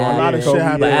of a lot shit going on. A lot of shit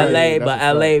happened. But Yeah, LA, that's but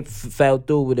a LA fact. fell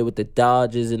through with it with the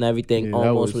Dodgers and everything, Yeah, that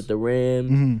almost was- with the Rams.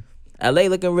 Mm-hmm. LA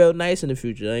looking real nice in the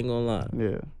future. I ain't gonna lie.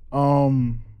 Yeah.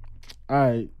 All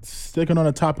right, sticking on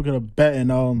the topic of the betting.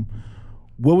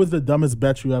 What was the dumbest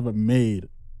bet you ever made,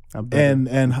 I bet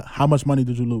and how much money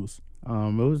did you lose? it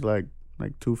was like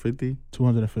 $250.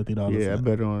 $250. Yeah,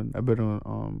 I bet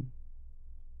on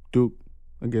Duke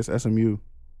against SMU.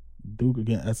 Duke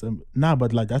against SM. Nah,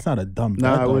 but like that's not a dumb bet.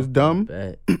 Nah, it though. was dumb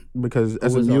Bet. because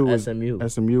Who was SMU on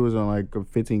was SMU? was on like a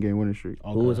 15-game winning streak.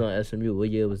 Okay. Who was on SMU? What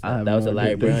year was I that? have That was no a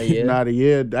Larry idea. Brown year. Nah, the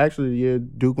year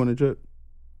Duke won the chip.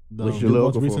 The Which Duke Jahlil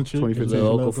most Okafor, recent trip? 2015.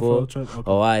 Jahlil Jahlil Okafor Okafor. trip? Okay.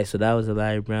 Oh, all right. So that was a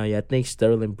Larry Brown. Yeah, I think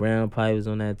Sterling Brown probably was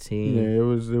on that team. Yeah, it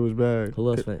was bad. Who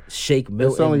else? Went? Shake It's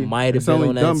Milton only, might have it's been only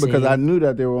on that dumb team. because I knew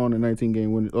that they were on a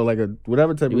 19-game winning or like a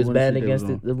whatever type He of was winning bad streak they was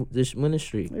against on. this winning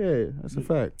streak. Yeah, that's a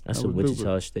fact. That's I a was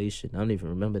Wichita stupid. Station. I don't even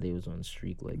remember they was on a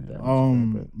streak like that.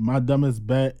 My dumbest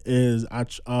bet is I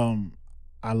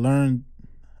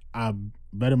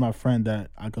betted my friend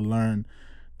that I could learn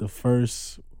the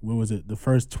first the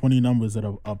first 20 numbers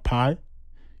of a pi.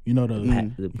 You know the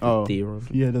Theorem.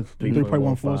 yeah the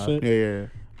 3.14 shit. Yeah.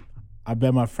 I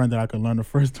bet my friend that I could learn the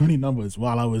first 20 numbers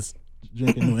while I was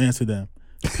drinking New Amsterdam.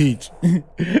 Peach New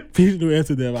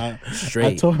Amsterdam. I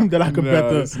Straight. told him that I could bet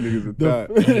this nigga's a thot.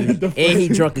 the And he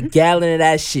drunk a gallon of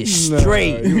that shit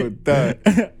straight. You a thot.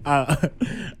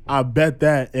 I bet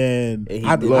that, and And he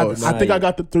I lost. think I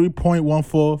got the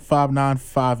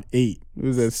 3.145958. It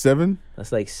was at 7.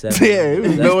 That's like 7. Yeah, it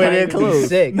was That's nowhere near probably close.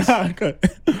 6.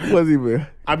 Was even.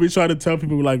 I be trying to tell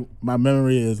people like my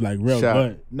memory is like real Shot.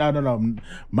 good. No.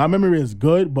 My memory is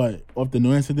good, but off the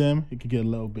New Amsterdam, it could get a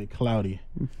little bit cloudy.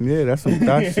 Yeah, that's some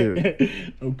thot shit.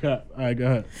 Okay, all right, go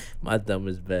ahead. My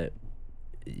dumbest bet.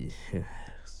 Yeah,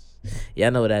 I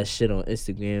know that shit on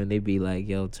Instagram. They be like,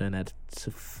 yo, turn that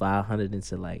 500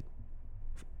 into like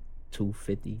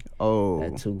 250. Oh.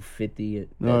 That 250.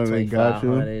 No, that they got you.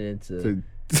 2500 into.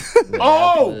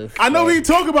 Oh, I know what you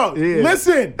talk about. Yeah.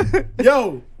 Listen,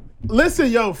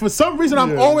 yo. For some reason,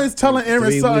 I'm always telling Aaron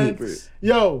 3 something. weeks.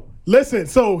 Yo, listen.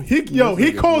 So he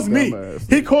calls me.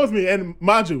 dumbass. He calls me, and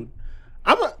mind you,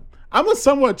 I'm a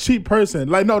somewhat cheap person.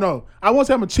 Like, no. I won't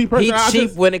say I'm a cheap person. He I cheap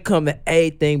just- when it come to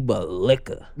anything but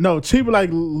liquor. No, cheap like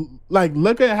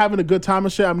liquor and having a good time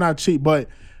and shit. I'm not cheap, but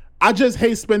I just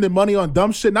hate spending money on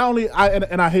dumb shit. Not only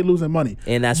and I hate losing money.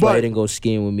 And that's why you didn't go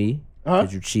skiing with me.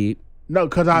 Because you cheap. No,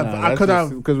 because we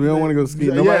don't want to go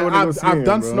skiing. Nobody want to go skiing. I've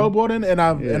done bro. snowboarding and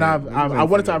I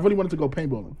really wanted to go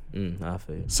paintballing. I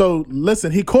feel you. So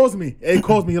listen, he calls me.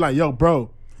 He's like, yo, bro,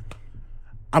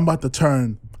 I'm about to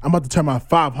turn my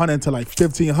 500 into like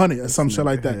 1,500 or some shit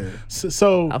like that.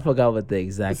 So I forgot what the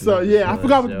exact. So I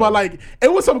forgot, but like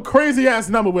it was some crazy ass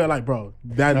number where like, bro,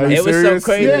 that it was some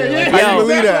crazy.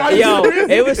 Yeah,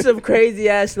 it was some crazy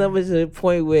ass numbers to the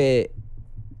point where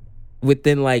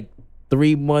within like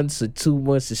 3 months or 2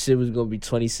 months, the shit was gonna be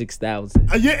 26,000.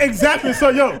 Yeah, exactly. So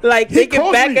like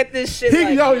thinking back at this shit.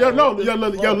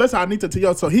 Listen, I need to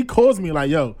tell So he calls me like,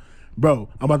 yo, bro,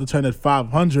 I'm about to turn that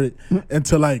 500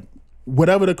 into like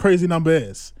whatever the crazy number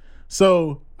is.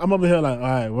 So I'm over here like, all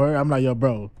right, word. I'm like, yo,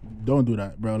 bro, don't do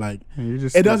that, bro. Like,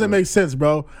 it doesn't make sense,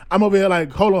 bro. I'm over here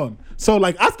like, hold on. So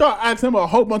like, I start asking him a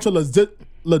whole bunch of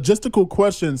logistical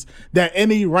questions that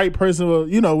any right person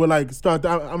would like start.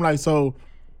 I'm like, so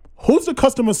who's the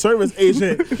customer service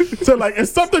agent? So like, if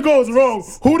something goes wrong,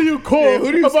 who do you call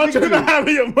about you not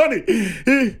having your money?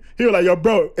 He was like, yo,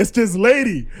 bro, it's this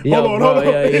lady. Hold on. Don't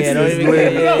even get into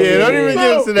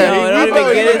that. Don't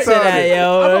even get into that,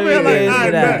 yo. I'm over here like,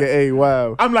 all right, hey,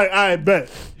 wow. I'm like, all right,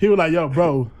 bet. He was like, yo,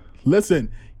 bro,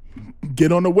 listen,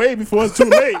 get on the way before it's too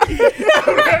late.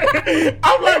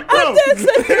 I'm like, bro.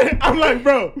 I'm like,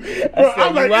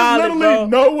 it's literally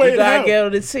no way in hell. You gotta get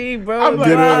on the team, bro.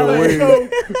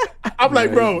 I'm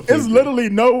like, bro, it's literally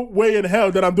no way in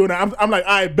hell that I'm doing that. I'm like,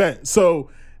 I bet.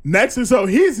 So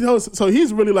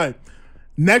he's really like,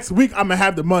 next week I'm gonna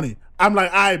have the money. I'm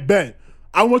like, I bet.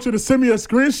 I want you to send me a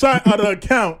screenshot of the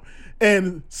account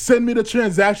and send me the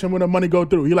transaction when the money go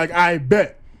through. He like, I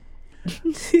bet.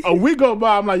 A week go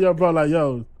by, I'm like, yo, bro, like,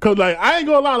 yo, cause like I ain't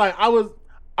gonna lie, like I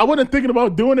wasn't thinking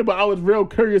about doing it, but I was real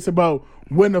curious about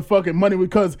when the fucking money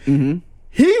because he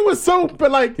was so,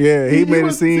 but like, he made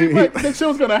it seem like that shit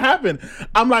was gonna happen.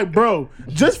 I'm like, bro,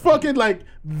 just fucking like,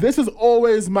 this is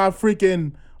always my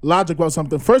freaking logic about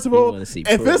something. First of all, if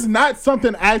it's not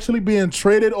something actually being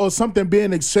traded or something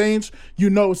being exchanged, you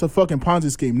know it's a fucking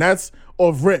Ponzi scheme. That's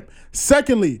off rip.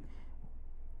 Secondly,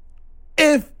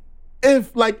 if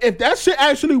that shit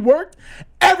actually worked,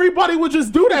 everybody would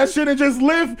just do that shit and just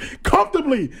live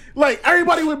comfortably. Like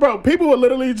everybody would, bro. People would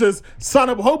literally just sign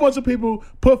up a whole bunch of people,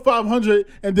 put 500,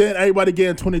 and then everybody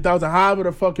getting 20,000. However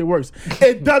the fuck it works,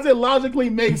 it doesn't logically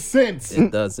make sense.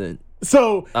 It doesn't.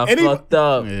 So I fucked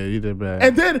up. Yeah, you did bad.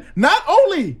 And then not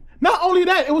only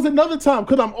that, it was another time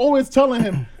because I'm always telling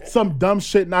him some dumb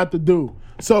shit not to do.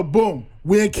 So boom,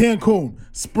 we in Cancun,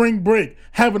 spring break,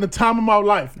 having the time of my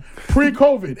life.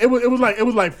 Pre-COVID, it was like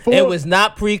 4. It was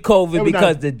not pre-COVID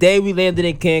because the day we landed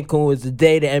in Cancun was the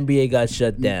day the NBA got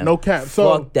shut down. No cap.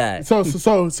 So fuck that. So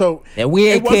and we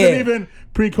ain't it wasn't even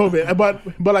pre-COVID,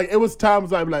 but like it was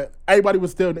times like everybody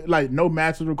was still like no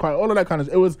masks was required, all of that kind of.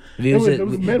 It was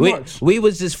mid-March.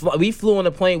 We flew on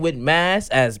a plane with masks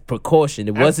as precaution.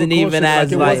 It wasn't even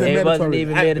as like it wasn't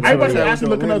even mandatory. Everybody was actually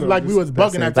looking at us like we was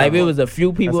bugging at like it was a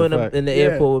few people in the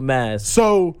airport with masks.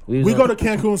 So we go to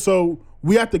Cancun. So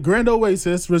we at the Grand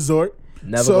Oasis Resort.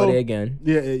 Never go there again.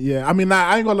 Yeah. I mean,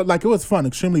 I ain't gonna like it was fun,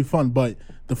 extremely fun, but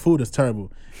the food is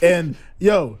terrible. And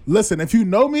yo, listen, if you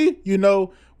know me, you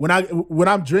know when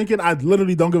I'm drinking, I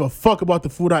literally don't give a fuck about the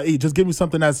food I eat. Just give me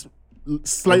something that's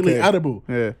slightly edible.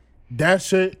 Yeah. That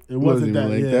shit, it wasn't that.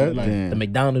 Like yeah, that. like the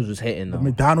McDonald's was hitting though. The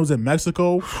McDonald's in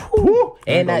Mexico.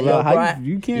 And that, yo, bro,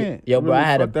 you can't. Yo, bro, really I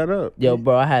had fuck that up. Yo,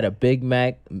 bro, I had a Big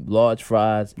Mac, large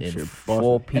fries, and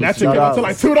 4 pieces. And that shit came up to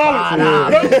like $2.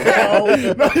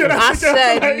 I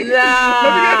said,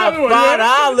 nah,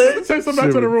 $5. Let me take some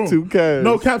back to the room. $2.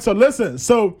 No cap. So listen.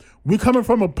 So we coming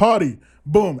from a party.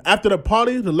 Boom. After the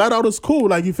party, the let out is cool.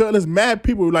 Like you feel there's mad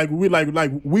people. Like we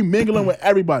mingling with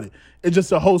everybody. It's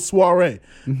just a whole soiree.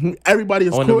 Everybody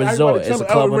is on cool. The resort. It's a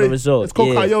club on the resort. It's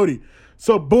called Coyote.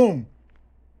 So boom.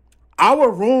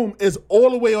 Our room is all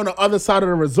the way on the other side of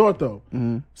the resort though.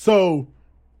 So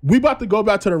we about to go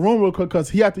back to the room real quick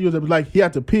because he had to use it. Like he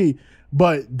had to pee.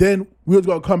 But then we was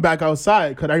gonna come back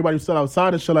outside because everybody was still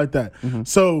outside and shit like that.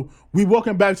 So we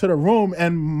walking back to the room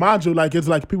and mind you, like it's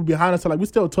like people behind us are like we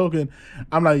still talking.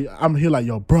 I'm here like,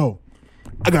 yo, bro,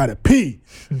 I gotta pee.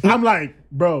 I'm like,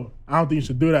 bro, I don't think you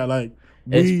should do that. Like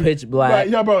it's pitch black. Like,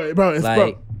 yo, bro, it's like,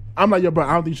 bro. I'm like, yo, bro,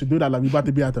 I don't think you should do that. Like we about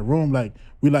to be at the room. Like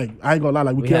we like I ain't gonna lie.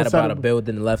 Like we can't had about a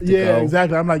building left to go. Yeah,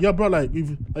 exactly. I'm like, yo, bro, like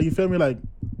you feel me? Like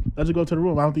let's just go to the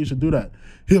room. I don't think you should do that.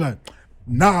 He like,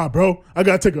 nah, bro, I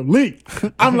gotta take a leak.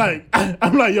 I'm like,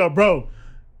 yo, bro,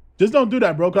 just don't do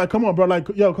that, bro. Like, come on, bro. Like,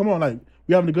 yo, come on. Like,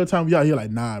 we having a good time. We out here.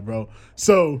 Like, nah, bro.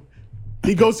 So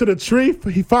He goes to the tree.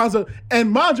 He finds a,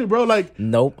 and mind you, bro, like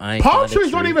Nope, I ain't palm find a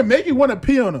trees don't tree. even make you want to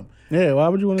pee on them. Yeah, why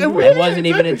would you want to do It that? wasn't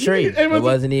even a tree. It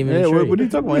wasn't even a tree. What are you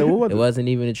talking about? What was It wasn't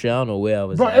even a tree. I don't know where I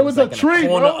was. Bro, at. it was a like in tree,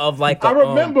 corner bro. Of like I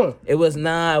remember. It was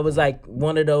It was like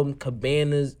one of them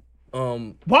cabanas.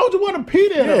 Why would you want to pee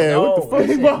there? Yeah, though? what the fuck?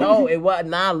 Listen, no, it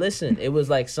was Listen, it was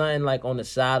like something like on the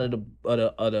side of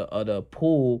the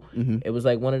pool. Mm-hmm. It was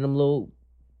like one of them little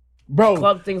Bro,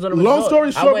 club things on the long resort.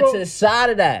 story short, I went bro, to the side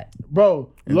of that.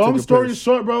 Bro, And long took a story piss.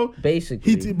 short, bro.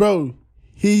 Basically,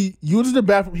 He uses the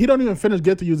bathroom. He don't even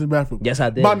get to using the bathroom. Yes, I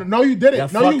did. But no, you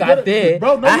didn't. The no, fuck you I didn't. did.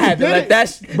 Bro, no, I you had to didn't. let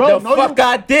that. Bro, The no, fuck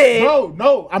I did. Bro,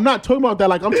 no, I'm not talking about that.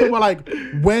 Like I'm talking about like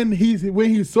when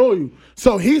he saw you.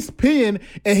 So he's peeing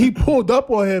and he pulled up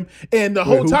on him, and the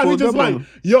whole who time he pulled just up like, on him?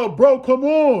 "Yo, bro, come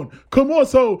on."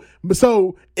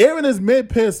 So Aaron is mid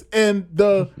piss, and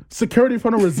the security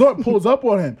from the resort pulls up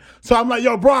on him. So I'm like,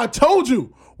 "Yo, bro, I told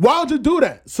you. Why would you do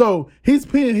that?" So he's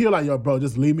peeing. He's like, "Yo, bro,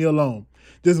 just leave me alone.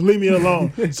 Just leave me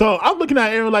alone." So I'm looking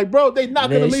at Aaron like, "Bro, they not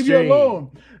gonna leave you Midstream.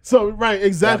 alone." So right,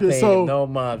 exactly. So no,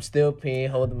 mom, still peeing,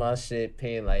 holding my shit,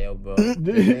 peeing like, yo, bro, leave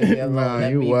me alone, Nah,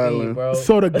 let you me be, wildin'. bro.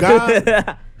 So the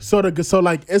guy, so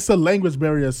like it's a language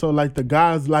barrier. So like the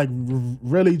guy's like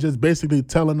really just basically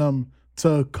telling them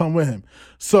to come with him.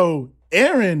 So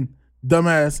Aaron,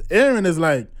 dumbass, Aaron is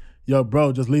like, "Yo,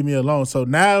 bro, just leave me alone." So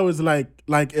now it's like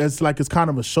it's kind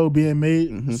of a show being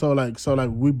made. Mm-hmm. So like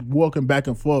we walking back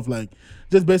and forth, like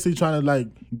just basically trying to like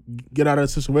get out of the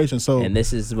situation. So And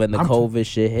this is when the COVID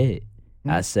shit hit.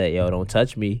 I said, yo, don't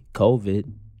touch me, COVID.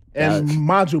 and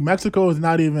mind you, Mexico is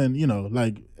not even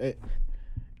like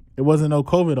it wasn't no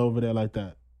COVID over there like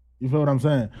that. You feel what I'm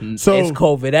saying? So it's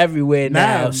COVID everywhere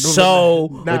now. Nah, So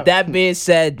nah. with that being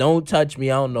said, don't touch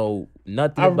me. I don't know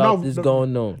nothing about this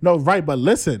going on. No, right, but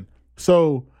listen.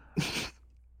 So,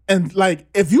 and like,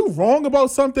 if you wrong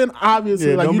about something,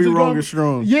 obviously, Yeah, like don't you be just wrong gonna- and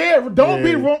strong. Yeah, don't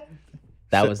be Yeah. wrong.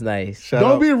 That was nice. Shout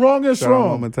Don't out- be wrong and shout out strong.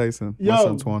 Mama Tyson. My Yo,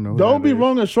 son Twan know who don't that be is.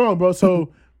 wrong and strong, bro.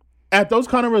 So, at those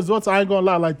kind of resorts, I ain't gonna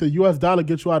lie. Like the U.S. dollar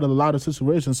gets you out of a lot of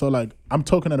situations. So, like, I'm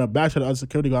talking in a back to the other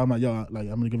security guy. I'm like, yo, like,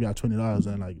 I'm gonna give y'all $20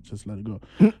 and like just let it go.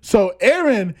 So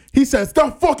Aaron, he says,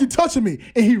 "Stop fucking touching me,"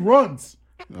 and he runs.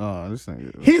 Oh, this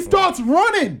thing. He starts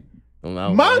running. I'm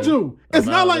out, Mind man. you, it's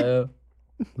I'm not out, like, man.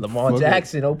 Lamar Fuck it.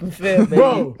 Jackson, open field, baby.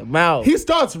 Bro, I'm out. he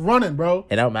starts running, bro.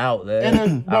 And I'm out, man. And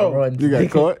then, I bro, run. You got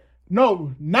caught?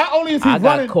 No, not only is he I got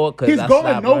running, caught 'cause he's I going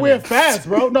stopped nowhere running. fast,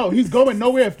 bro. No, he's going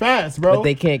nowhere fast, bro. But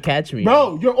they can't catch me.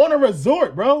 Bro, you're on a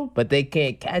resort, bro. But they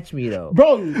can't catch me, though.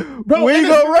 Bro, Where you and gonna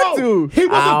it's- run bro, to? He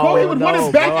wasn't going. He was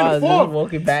running back and forth.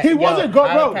 Walking back. He wasn't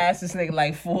going, I bro. passed this nigga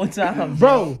like 4 times.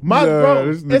 Bro,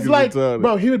 this it's nigga's like, retarded.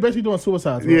 bro, he was basically doing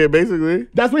suicide. Bro. Yeah, basically.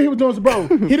 That's what he was doing, bro.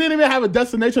 He didn't even have a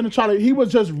destination to try to. He was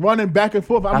just running back and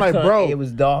forth. I'm like, bro, It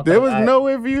was dark. There was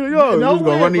nowhere for you to go. You was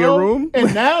gonna run to your bro. room.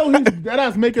 And now he's that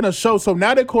ass making a show. So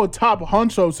now they call top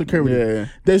honcho security. Yeah.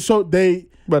 They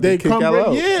But they kick come y'all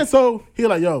out. Yeah, so he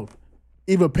like, yo,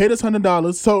 either pay this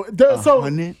 $100. So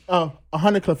 $100?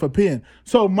 $100 for peeing.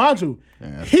 So mind you,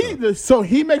 that's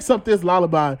he makes up this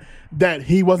lullaby that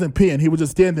he wasn't peeing. He was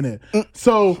just standing there.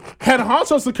 So had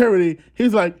honcho security,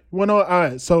 he's like, well, no, all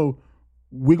right, so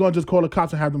we're gonna just call the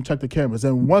cops and have them check the cameras.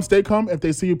 And once they come, if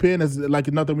they see you peeing, there's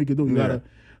like nothing we can do. You gotta.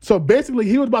 So basically,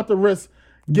 he was about to risk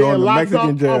getting Going to locked Mexican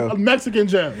up jail. of Mexican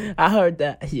jail. I heard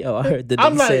that. Yo, I heard the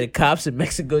I'm nigga like- say the cops in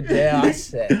Mexico jail. I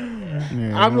said,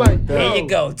 I'm like, here yo. you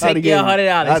go. I'd Take have your gave- I'd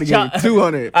have $100. gave you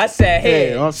 200. I said,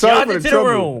 hey, I'm sorry charge for it the to the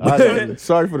trouble. room.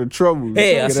 Sorry for the trouble.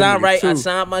 Hey, I Get that signed nigga right. I two.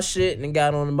 signed my shit and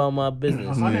got on about my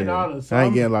business. $100. So I ain't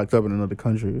I'm- getting locked up in another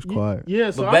country. It's quiet.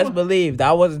 Yeah, so But I'm best believe that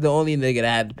I wasn't the only nigga that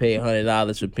had to pay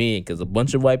 $100 for peeing, because a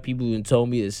bunch of white people even told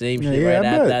me the same shit yeah, right I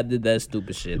after bet. I did that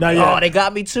stupid shit. Nah, Like, yeah. oh, they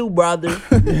got me too, brother.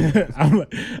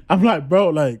 I'm like, bro,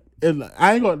 like,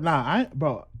 I ain't gonna,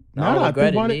 bro. I Now don't that regret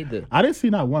think it about neither. I didn't see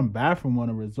not one bathroom on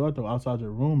a resort though outside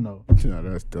your room though. No,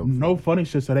 that's dope. No funny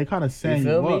shit. So they kind of saying You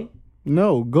feel you me? up.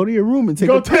 No, go to your room and take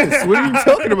Go a piss. What are you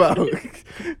talking about?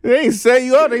 They ain't set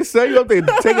you up. They set you up. They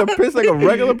take a piss like a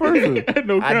regular person.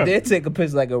 No I cap. did take a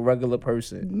piss like a regular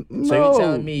person. No, So you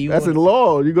telling me you that's wanna- in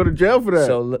law. You go to jail for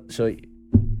that.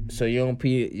 So you don't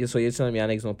pee? So you're telling me y'all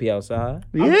niggas don't pee outside?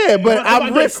 yeah, but If I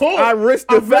get caught, I risk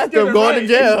the I'm fact risking of it, going right. to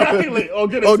jail Exactly. Or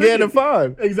get a or getting a ticket.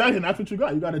 fine. Exactly. And that's what you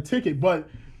got. You got a ticket. But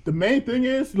the main thing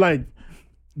is like,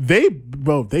 They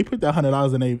put that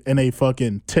 $100 in a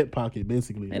fucking tip pocket,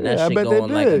 basically. And that I shit bet they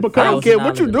going like did. Because I don't care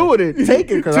what you do with it.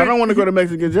 Take it, because I don't want to go to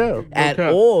Mexican jail. at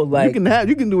all. Like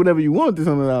You can do whatever you want with this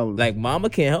 $100. like mama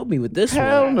can't help me with this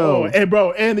Hell one. no. And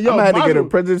bro, and yo, I'm gonna have to get a Mazu,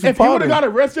 presidential if he would pardon. have got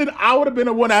arrested, I would have been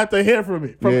the one to have to hear from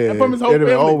it. From his whole it'd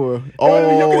family. have been over. It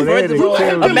would've been- They'd you have can-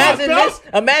 killed imagine him. this-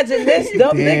 Imagine this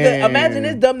dumb nigga. Damn. Imagine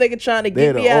this dumb nigga trying to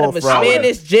get They'd me out have of all a fried.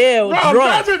 Spanish jail Bro,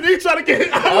 drunk. imagine me trying to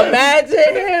get out.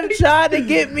 Imagine him trying to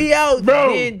get me out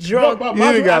Bro, being drunk. bro, You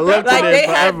done got left Like in they there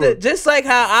had forever. just like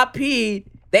how I peed,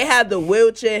 they had to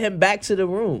wheelchair him back to the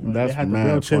room. That's They had to mad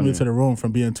wheelchair me funny. to the room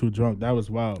from being too drunk. That was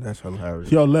wild. That's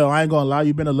hilarious. Yo, Lil, I ain't gonna lie,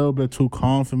 you been a little bit too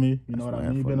calm for me. You know what I mad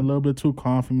mean? You been a funny. little bit too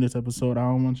calm for me this episode. I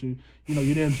don't want you. You know,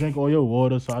 you didn't drink all your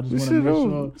water, so I just want to make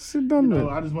sure. Sit down You know, there.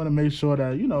 I just want to make sure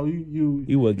that you.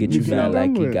 He will get you get mad out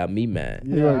like of he it. got me mad.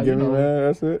 You gonna get me know, mad?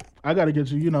 That's it. I gotta get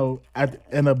you. You know,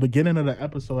 in the beginning of the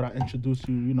episode, I introduced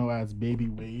you. You know, as Baby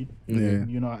Wade. Yeah.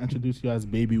 You know, I introduced you as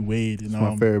Baby Wade. You It's know,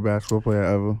 my favorite basketball player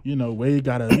ever. you know, Wade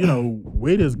gotta. You know,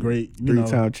 Wade is great. You know,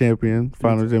 Three-time champion,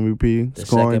 Finals MVP, The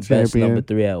scoring second best champion, number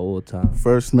 3 at all time.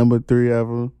 first number 3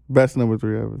 ever, best number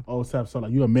 3 ever. Oh, so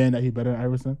like you a man that he better than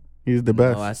Iverson? He's the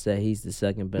best, No, I said he's the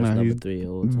second best Nah, number he's 3 at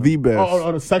all time. the best.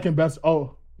 Oh, the second best.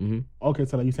 Oh, Mhm. okay.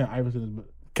 So like you saying Iverson is.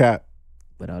 Cat,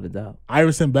 Without a doubt.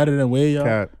 Iverson better than Wade, y'all?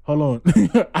 Cat, Hold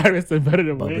on. Iverson better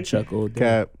than Bubba Wade. Chuck all day.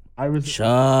 Cat, Iverson.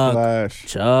 Chuck. Flash.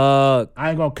 Chuck. I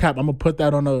ain't gonna cap. I'm gonna put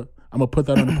that on the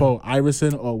poll.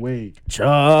 Iverson or Wade.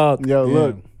 Chuck. Yo, Damn.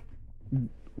 look,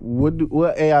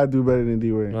 what AI do better than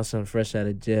D-Wade? My son fresh out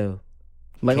of jail.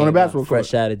 Like on the Came basketball out court.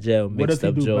 fresh out of jail, What mixed does he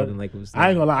up do Jordan better? like it was. I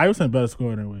ain't gonna lie. Iverson better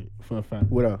scorer than Wade for a fact.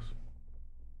 What else?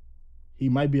 He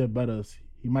might be a better.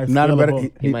 He might Not steal a better. ball.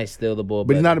 He might steal the ball,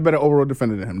 But he's not a better overall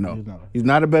defender than him. No, He's not. he's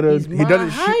not a better. He's he my doesn't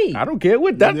height. shoot. I don't care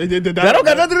what that. That- That don't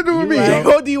got nothing to do with me. You right.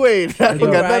 Go D-Wade. That don't You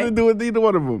got right. nothing to do with either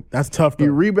one of them. That's tough He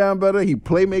though. rebound better. He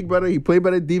make better. He play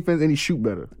better defense, and he shoot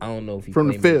better. I don't know if he From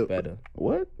the play make field. better.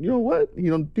 What? You know what? You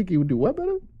don't think he would do what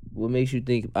better? What makes you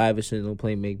think Iverson don't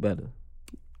play make better?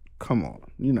 Come on,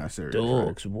 you're not serious. right?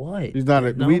 Dogs, what? He's not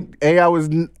a. No? AI was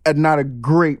not a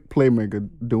great playmaker.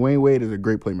 Dwayne Wade is a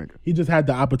great playmaker. He just had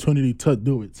the opportunity to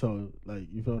do it. So like,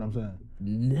 you feel what I'm saying?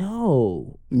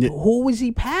 No. Yeah. Who was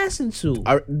he passing to?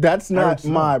 That's not Eric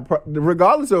my.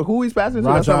 Regardless of who he's passing to,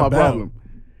 that's not my Rajon Bell. problem.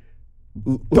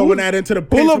 Throwing that into the Who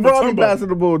paint from LeBron be Matumbo. passing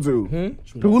the ball to?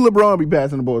 Who LeBron be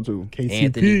passing the ball to? KCP.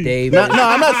 Anthony Davis. No,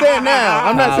 I'm not saying now.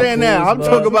 I'm not Kyle saying now. I'm Kuzma,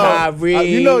 talking about. Kyrie.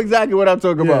 You know exactly what I'm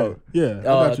talking Yeah, about. yeah, I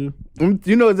got you.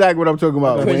 You know exactly what I'm talking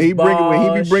about. Chris When he be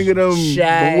Bosh, bringing them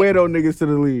Shaq. weirdo niggas to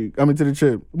the league. I mean to the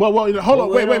chip. Well, hold on.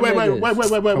 Wait, Wait. niggas.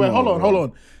 Hold on. bro. Hold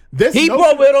on. This He notion-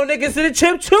 brought widow niggas to the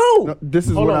chip too. No, this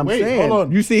is Hold what on, I'm wait, saying. hold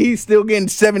on. You see, he's still getting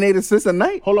 7-8 assists a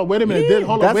night. Hold on. Wait a minute. Yeah,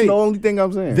 Hold on. That's Wait. the only thing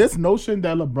I'm saying. This notion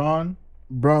that LeBron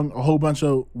brung a whole bunch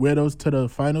of weirdos to the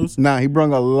finals. Nah, he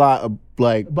brung a lot of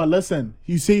like. But listen,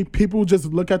 you see, people just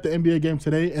look at the NBA game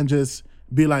today and just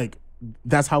be like,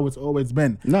 "That's how it's always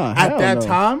been." Nah, at hell that no.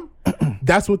 time,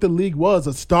 that's what the league was: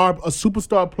 a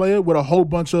superstar player with a whole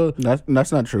bunch of.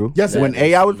 That's not true. Yes, when it-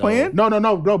 AI was no. playing,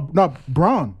 No,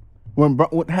 Braun.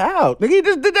 how? Nigga, he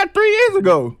just did that 3 years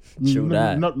ago. True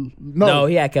that. No,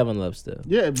 he had Kevin Love still.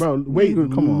 yeah, bro. Wait,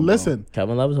 Nigga, come on, bro. listen.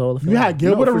 Kevin Love was Hall of Fame. You had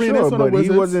Gilbert No, for Arenas sure, on the but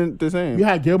Wizards. he wasn't the same. You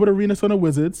had Gilbert Arenas on the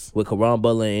Wizards. with Karan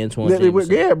Butler and Antoine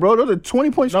Jameson. Yeah, bro, those are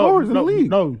 20-point scorers in the league.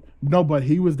 No, but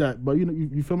he was that. But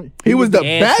you feel me? He was the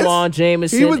best. Antoine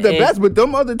Jameson. He was the and- best, but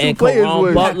them other two and players Caron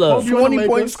were Butler. Kobe on the 20-point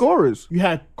Lakers. scorers. You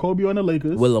had Kobe on the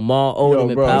Lakers. with Lamar Odom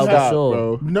and bro, Pau stop, Gasol.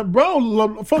 bro. No,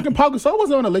 bro, fucking Pau Gasol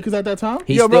wasn't on the Lakers at that time.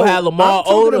 He Yo, still bro, had Lamar I'm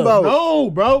talking Odom. about- No,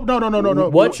 bro. No.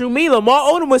 What you mean?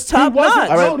 Lamar Odom was top wasn't. notch.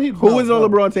 All No, right, he- who no, was on no.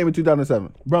 LeBron's team in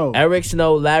 2007? Bro? Eric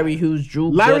Snow, Larry Hughes, Drew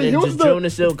Larry Gooden, Hughes,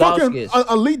 Jonas the fucking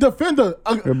Ilgauskas. elite defender.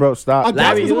 Hey, bro, stop.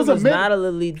 Larry Ilgauskas Hughes was a was mid- not a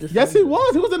elite defender. Yes, he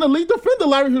was. He was an elite defender.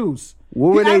 Larry Hughes.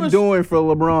 What were He they averaged- doing for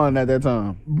LeBron at that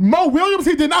time? Mo Williams,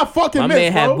 he did not fucking My miss,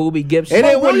 man had bro. Boobie Gibson. They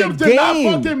didn't Mo win the Williams did not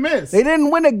game. fucking miss. They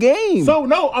didn't win a game. So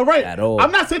no, all right. At all.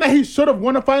 I'm not saying that he should have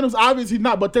won the finals. Obviously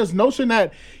not. But there's notion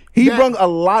that he that brought a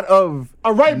lot of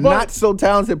All right, but- not so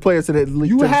talented players to the league.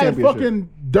 you to the had championship. fucking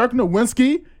Dirk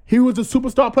Nowitzki. He was a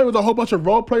superstar player with a whole bunch of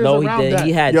role players No, he around did. that.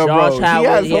 He had Yo, Josh bro,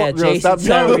 Howard. He had yo, Jason stop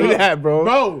telling me Terry. that,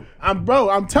 bro. I'm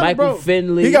telling Michael bro.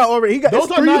 Finley. He got Those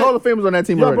it's are 3 not- Hall of Famers on that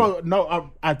team Yo, already. bro,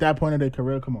 no, at that point of their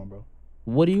career, come on, bro.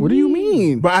 What do you What do you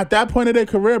mean? But at that point of their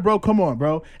career, bro, come on,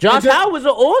 bro. Josh And then- Howard was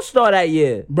an all-star that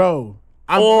year. bro.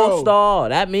 All-star.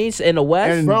 That means in the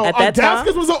West And- Bro, at that time.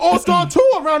 Ilgauskas was an all-star too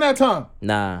around that time.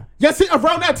 Nah. Yes,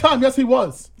 around that time, yes, he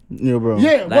was. Yeah, bro.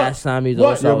 Yeah, Last time he was what?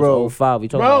 all-star Yeah, bro. was 05. We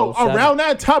talking Bro, about 07. around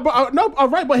that time, bro. No, all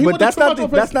right, but he But wasn't that's too not much the,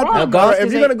 of his that's not prime, the, Ilgauskas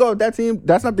if you're gonna go with that team,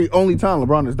 that's not the only time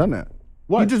LeBron has done that.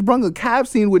 What? He just brung a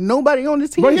Cavs team with nobody on his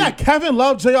team. Bro, yeah, Kevin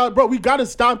Love, JR. Bro, we got to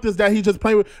stop this that he just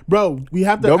playing with. Bro, we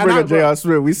have to. Don't bring and up J.R.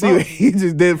 Smith. We see what he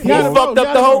just did for He Yeah, him. fucked bro,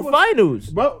 up the whole bro. finals.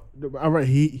 Bro, all right,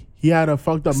 he had a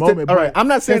fucked up moment. All right, I'm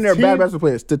not saying they're his bad team- basketball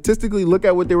players. Statistically, look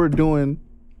at what they were doing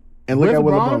and look With at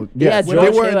what LeBron? LeBron. Yeah, Yes, George they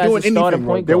Hill weren't as a doing starting anything.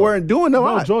 point They guard. weren't doing a Bro,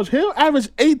 lot. George Hill averaged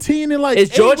 18 and like. Is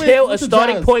George 8 Hill a with the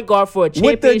starting Jazz. point guard for a With the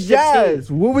championship Jazz,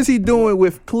 team? what was he doing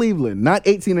with Cleveland? Not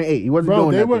 18 and 8. He wasn't Bro,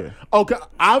 doing they that were there. okay.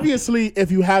 Obviously,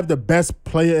 if you have the best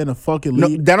player in the fucking No,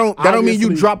 league, that don't mean you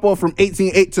obviously- drop off from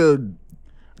 18-8 to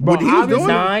Bro, what he was obviously-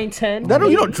 doing. 9, 10.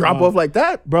 You don't drop off like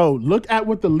that. Bro, look at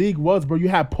what the league was, bro. You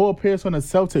had Paul Pierce on the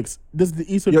Celtics. This is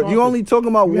the Eastern Yo, Conference. you only talking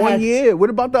about You one had- year.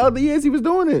 What about the other years he was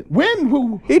doing it? When?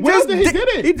 Who? He when just did he did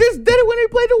it? He just did it when he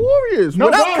played the Warriors. No,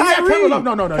 without bro, he had Kyrie. Kevin Love.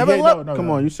 No. Kevin Yeah, Love. no. Come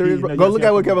on, you serious? He- Bro? no, Go yes, look he at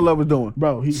had what Kevin Kevin Love was doing.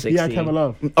 Bro, he had 16. Kevin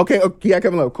Love. Okay, he had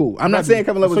Kevin Love. Cool. I'm not saying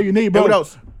Kevin Love was. So you need, And bro. what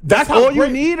else? That's how all you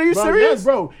great- need? Are you bro, serious? Yes,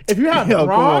 bro. If you have Yo, come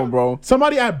Bron, on, bro.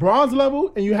 somebody at Bronze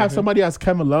level, and you have somebody at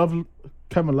Kevin Love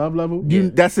level.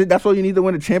 That's it. That's all you need to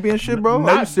win a championship, bro.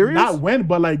 Are you serious? Not win,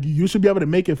 but like you should be able to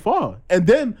make it far. And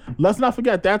then let's not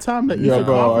forget at that time that Yo,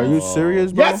 bro. Are you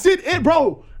serious, bro? Yes, it,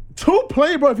 bro. Two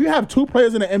play, bro. If you have two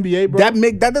players in the NBA, bro.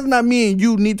 That does not mean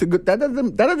you need to go. That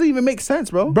doesn't even make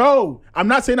sense, bro. Bro, I'm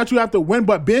not saying that you have to win,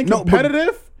 but being No, but-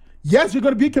 competitive, yes, you're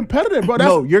gonna be competitive, bro. That's,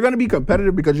 No, you're gonna be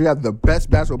competitive because you have the best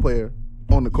basketball player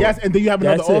on the court. yes, and then you have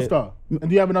another That's it. All-Star. And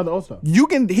you have another All-Star. You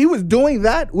can. He was doing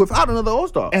that without another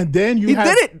All-Star. And then you he have,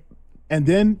 did it. And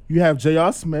then you have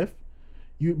J.R. Smith.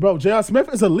 Bro, J.R. Smith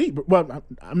is elite. Well,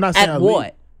 I'm not saying At elite.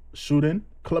 what? Shooting.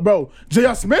 Bro,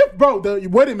 J.R. Smith, bro,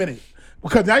 wait a minute.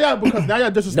 Because now y'all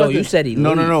disrespecting. No, you said he.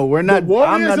 No. We're not. The Warriors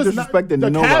I'm not is disrespecting the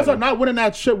nobody. Cavs are not winning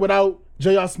that shit without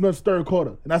J.R. Smith's third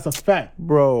quarter. And that's a fact.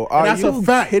 Bro, are And that's you a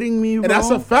fact. kidding me, bro? And that's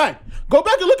a fact. Go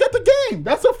back and look at the game.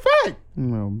 That's a fact.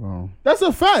 No, bro. That's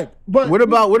a fact. But What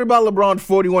about LeBron's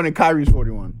 41 and Kyrie's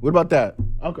 41? What about that?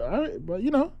 Okay, all right, but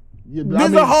you know.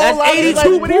 There's a whole that's lot.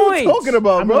 82 What are you points. talking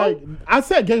about, bro? like, I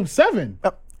said game 7.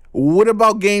 What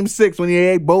about Game 6 when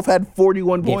they both had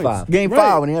 41 Game points? 5. Game Right.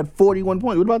 5 when he had 41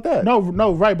 points. What about that?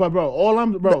 No, right, but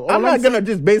bro, I'm not gonna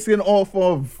just base it off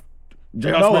of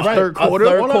J.R. No, Smith's right. third A quarter.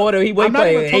 third quarter, he I'm not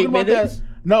playing even talking 8 about minutes. that.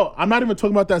 No, I'm not even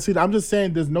talking about that season. I'm just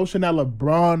saying this notion that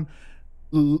LeBron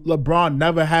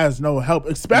never has no help,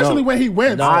 especially No. when he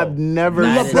wins. No. I've never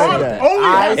Nah, said LeBron that. only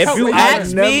has If help you when he ask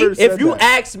wins. me, never said if you that.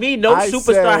 ask me, no I superstar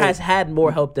said- has had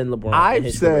more help than LeBron. I in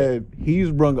his career. said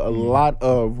he's brung a lot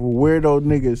of weirdo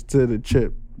niggas to the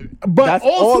chip. But That's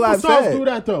all all I've superstars said. do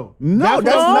that though. No, what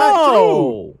that's I'm not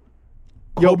No.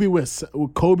 Kobe with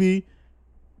Kobe,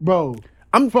 bro.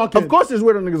 I'm fucking. Of course, there's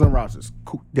weirdo niggas on rosters.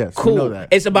 Cool. Yes, Cool. we know that.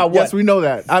 It's about what? Yes, we know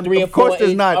that. 3 of or 4, course,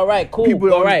 there's 8. not. All right, cool.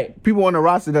 People All on, right. people on the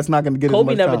roster that's not going to get as Kobe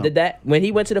much never time. did that. When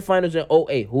he went to the finals in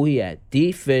 08, who he had?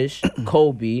 D. Fish,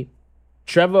 Kobe,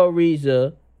 Trevor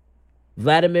Ariza,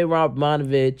 Vladimir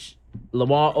Romanovich,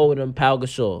 Lamar Odom, Pau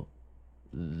Gasol.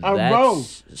 Bro.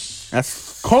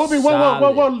 That's Kobe,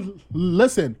 solid. well,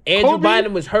 listen. Andrew Kobe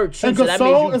Bynum was hurt too, and so that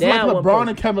means Gasol you is like down one LeBron person.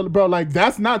 and Kevin, bro. Like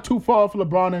that's not too far for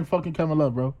LeBron and fucking Kevin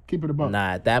Love, bro. Keep it a buck.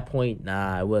 Nah, at that point,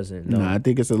 it wasn't. No, I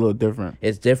think it's a little different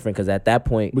it's different because at that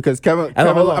point, because Kevin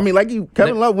hold Love, on. I mean,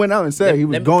 Kevin Love went out and said he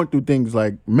was let me- going through things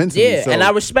like mentally. yeah, so and I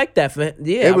respect that for him.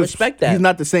 Yeah, I respect that. He's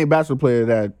not the same basketball player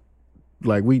that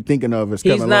like we thinking of as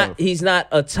He's Kevin not. Love. He's not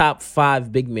a top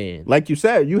 5 big man. Like you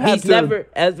said, you have He's to never,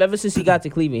 ever since he got to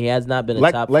Cleveland, he has not been a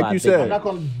Like- top like 5 you big said. I'm man. not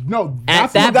gonna. No,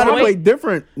 At that's that you got to point- play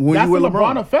different when That's you with the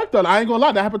LeBron. LeBron effect, though. I ain't gonna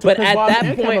lie. That happened to But Chris at Bosh that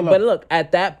and Kevin point, Love. but look,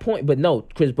 at that point, but no,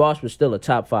 Chris Bosh was still a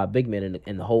top 5 big man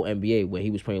in the whole NBA when he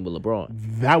was playing with LeBron.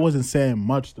 That wasn't saying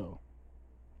much though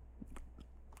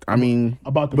I mean,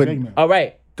 about the but big man. All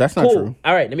right, that's not cool. true.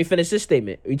 All right, let me finish this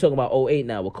statement. We talking about 08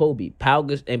 now with Kobe,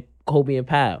 and Kobe and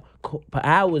Powell.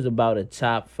 Powell was about a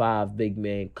top 5 big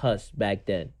man cuss back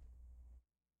then.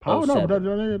 Oh no,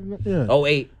 07. yeah.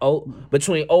 08,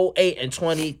 between 08 and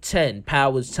 2010,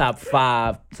 Powell was top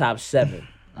 5, top 7.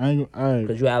 I ain't. All right.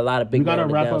 Because you had a lot of big We men gotta on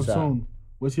the wrap up downside. soon.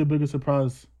 What's your biggest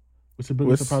surprise? What's your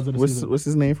biggest surprise of the season? What's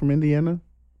his name from Indiana?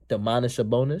 Demonis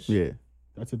Sabonis. Yeah,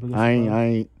 That's your biggest I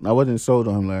surprise. wasn't sold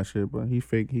on him last year, but he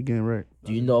getting wrecked.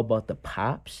 Do you know about the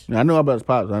Pops? I know about his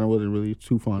pops. I wasn't really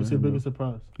too fond What's of your him. biggest though.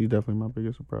 surprise? He's definitely my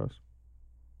biggest surprise.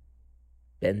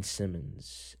 Ben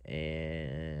Simmons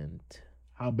and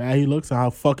How bad he looks and how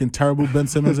fucking terrible Ben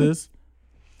Simmons is.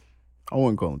 I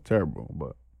wouldn't call him terrible,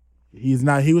 but He's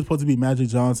not. He was supposed to be Magic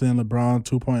Johnson, LeBron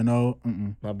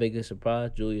 2.0. my biggest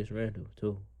surprise, Julius Randle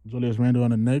too. Julius Randle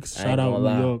on the Knicks. I ain't Shout out gonna New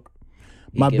lie. York.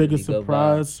 He My giving biggest me good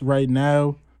surprise right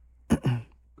now.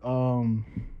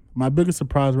 My biggest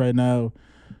surprise right now.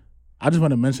 I just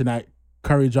want to mention that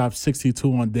Curry dropped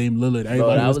 62 on Dame Lillard. Everybody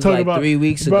Bro, that was talking like about 3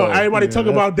 weeks bro. ago. Everybody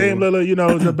talking about Dame Lillard. You know,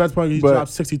 it was the best part. He But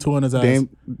dropped 62 on his ass.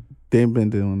 Dame been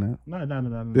doing that.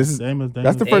 No. This is Dame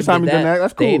that's the Dame first time did he done that. that.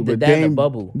 That's cool. Dame did but that in the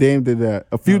bubble. Dame did that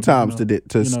a few times you know,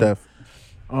 to Steph.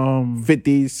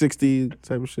 50, 60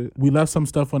 type of shit. We left some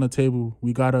stuff on the table.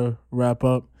 We gotta wrap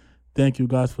up. Thank you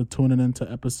guys for tuning in to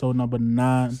episode number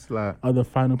 9 Slide. of the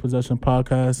Final Possession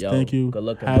podcast. Yo, Thank you. good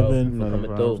looking, having bro, for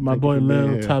coming through. my Thank boy you for being Lil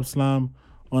here. Top Slime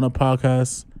on a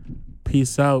podcast.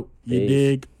 Peace out. You Peace.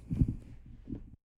 dig?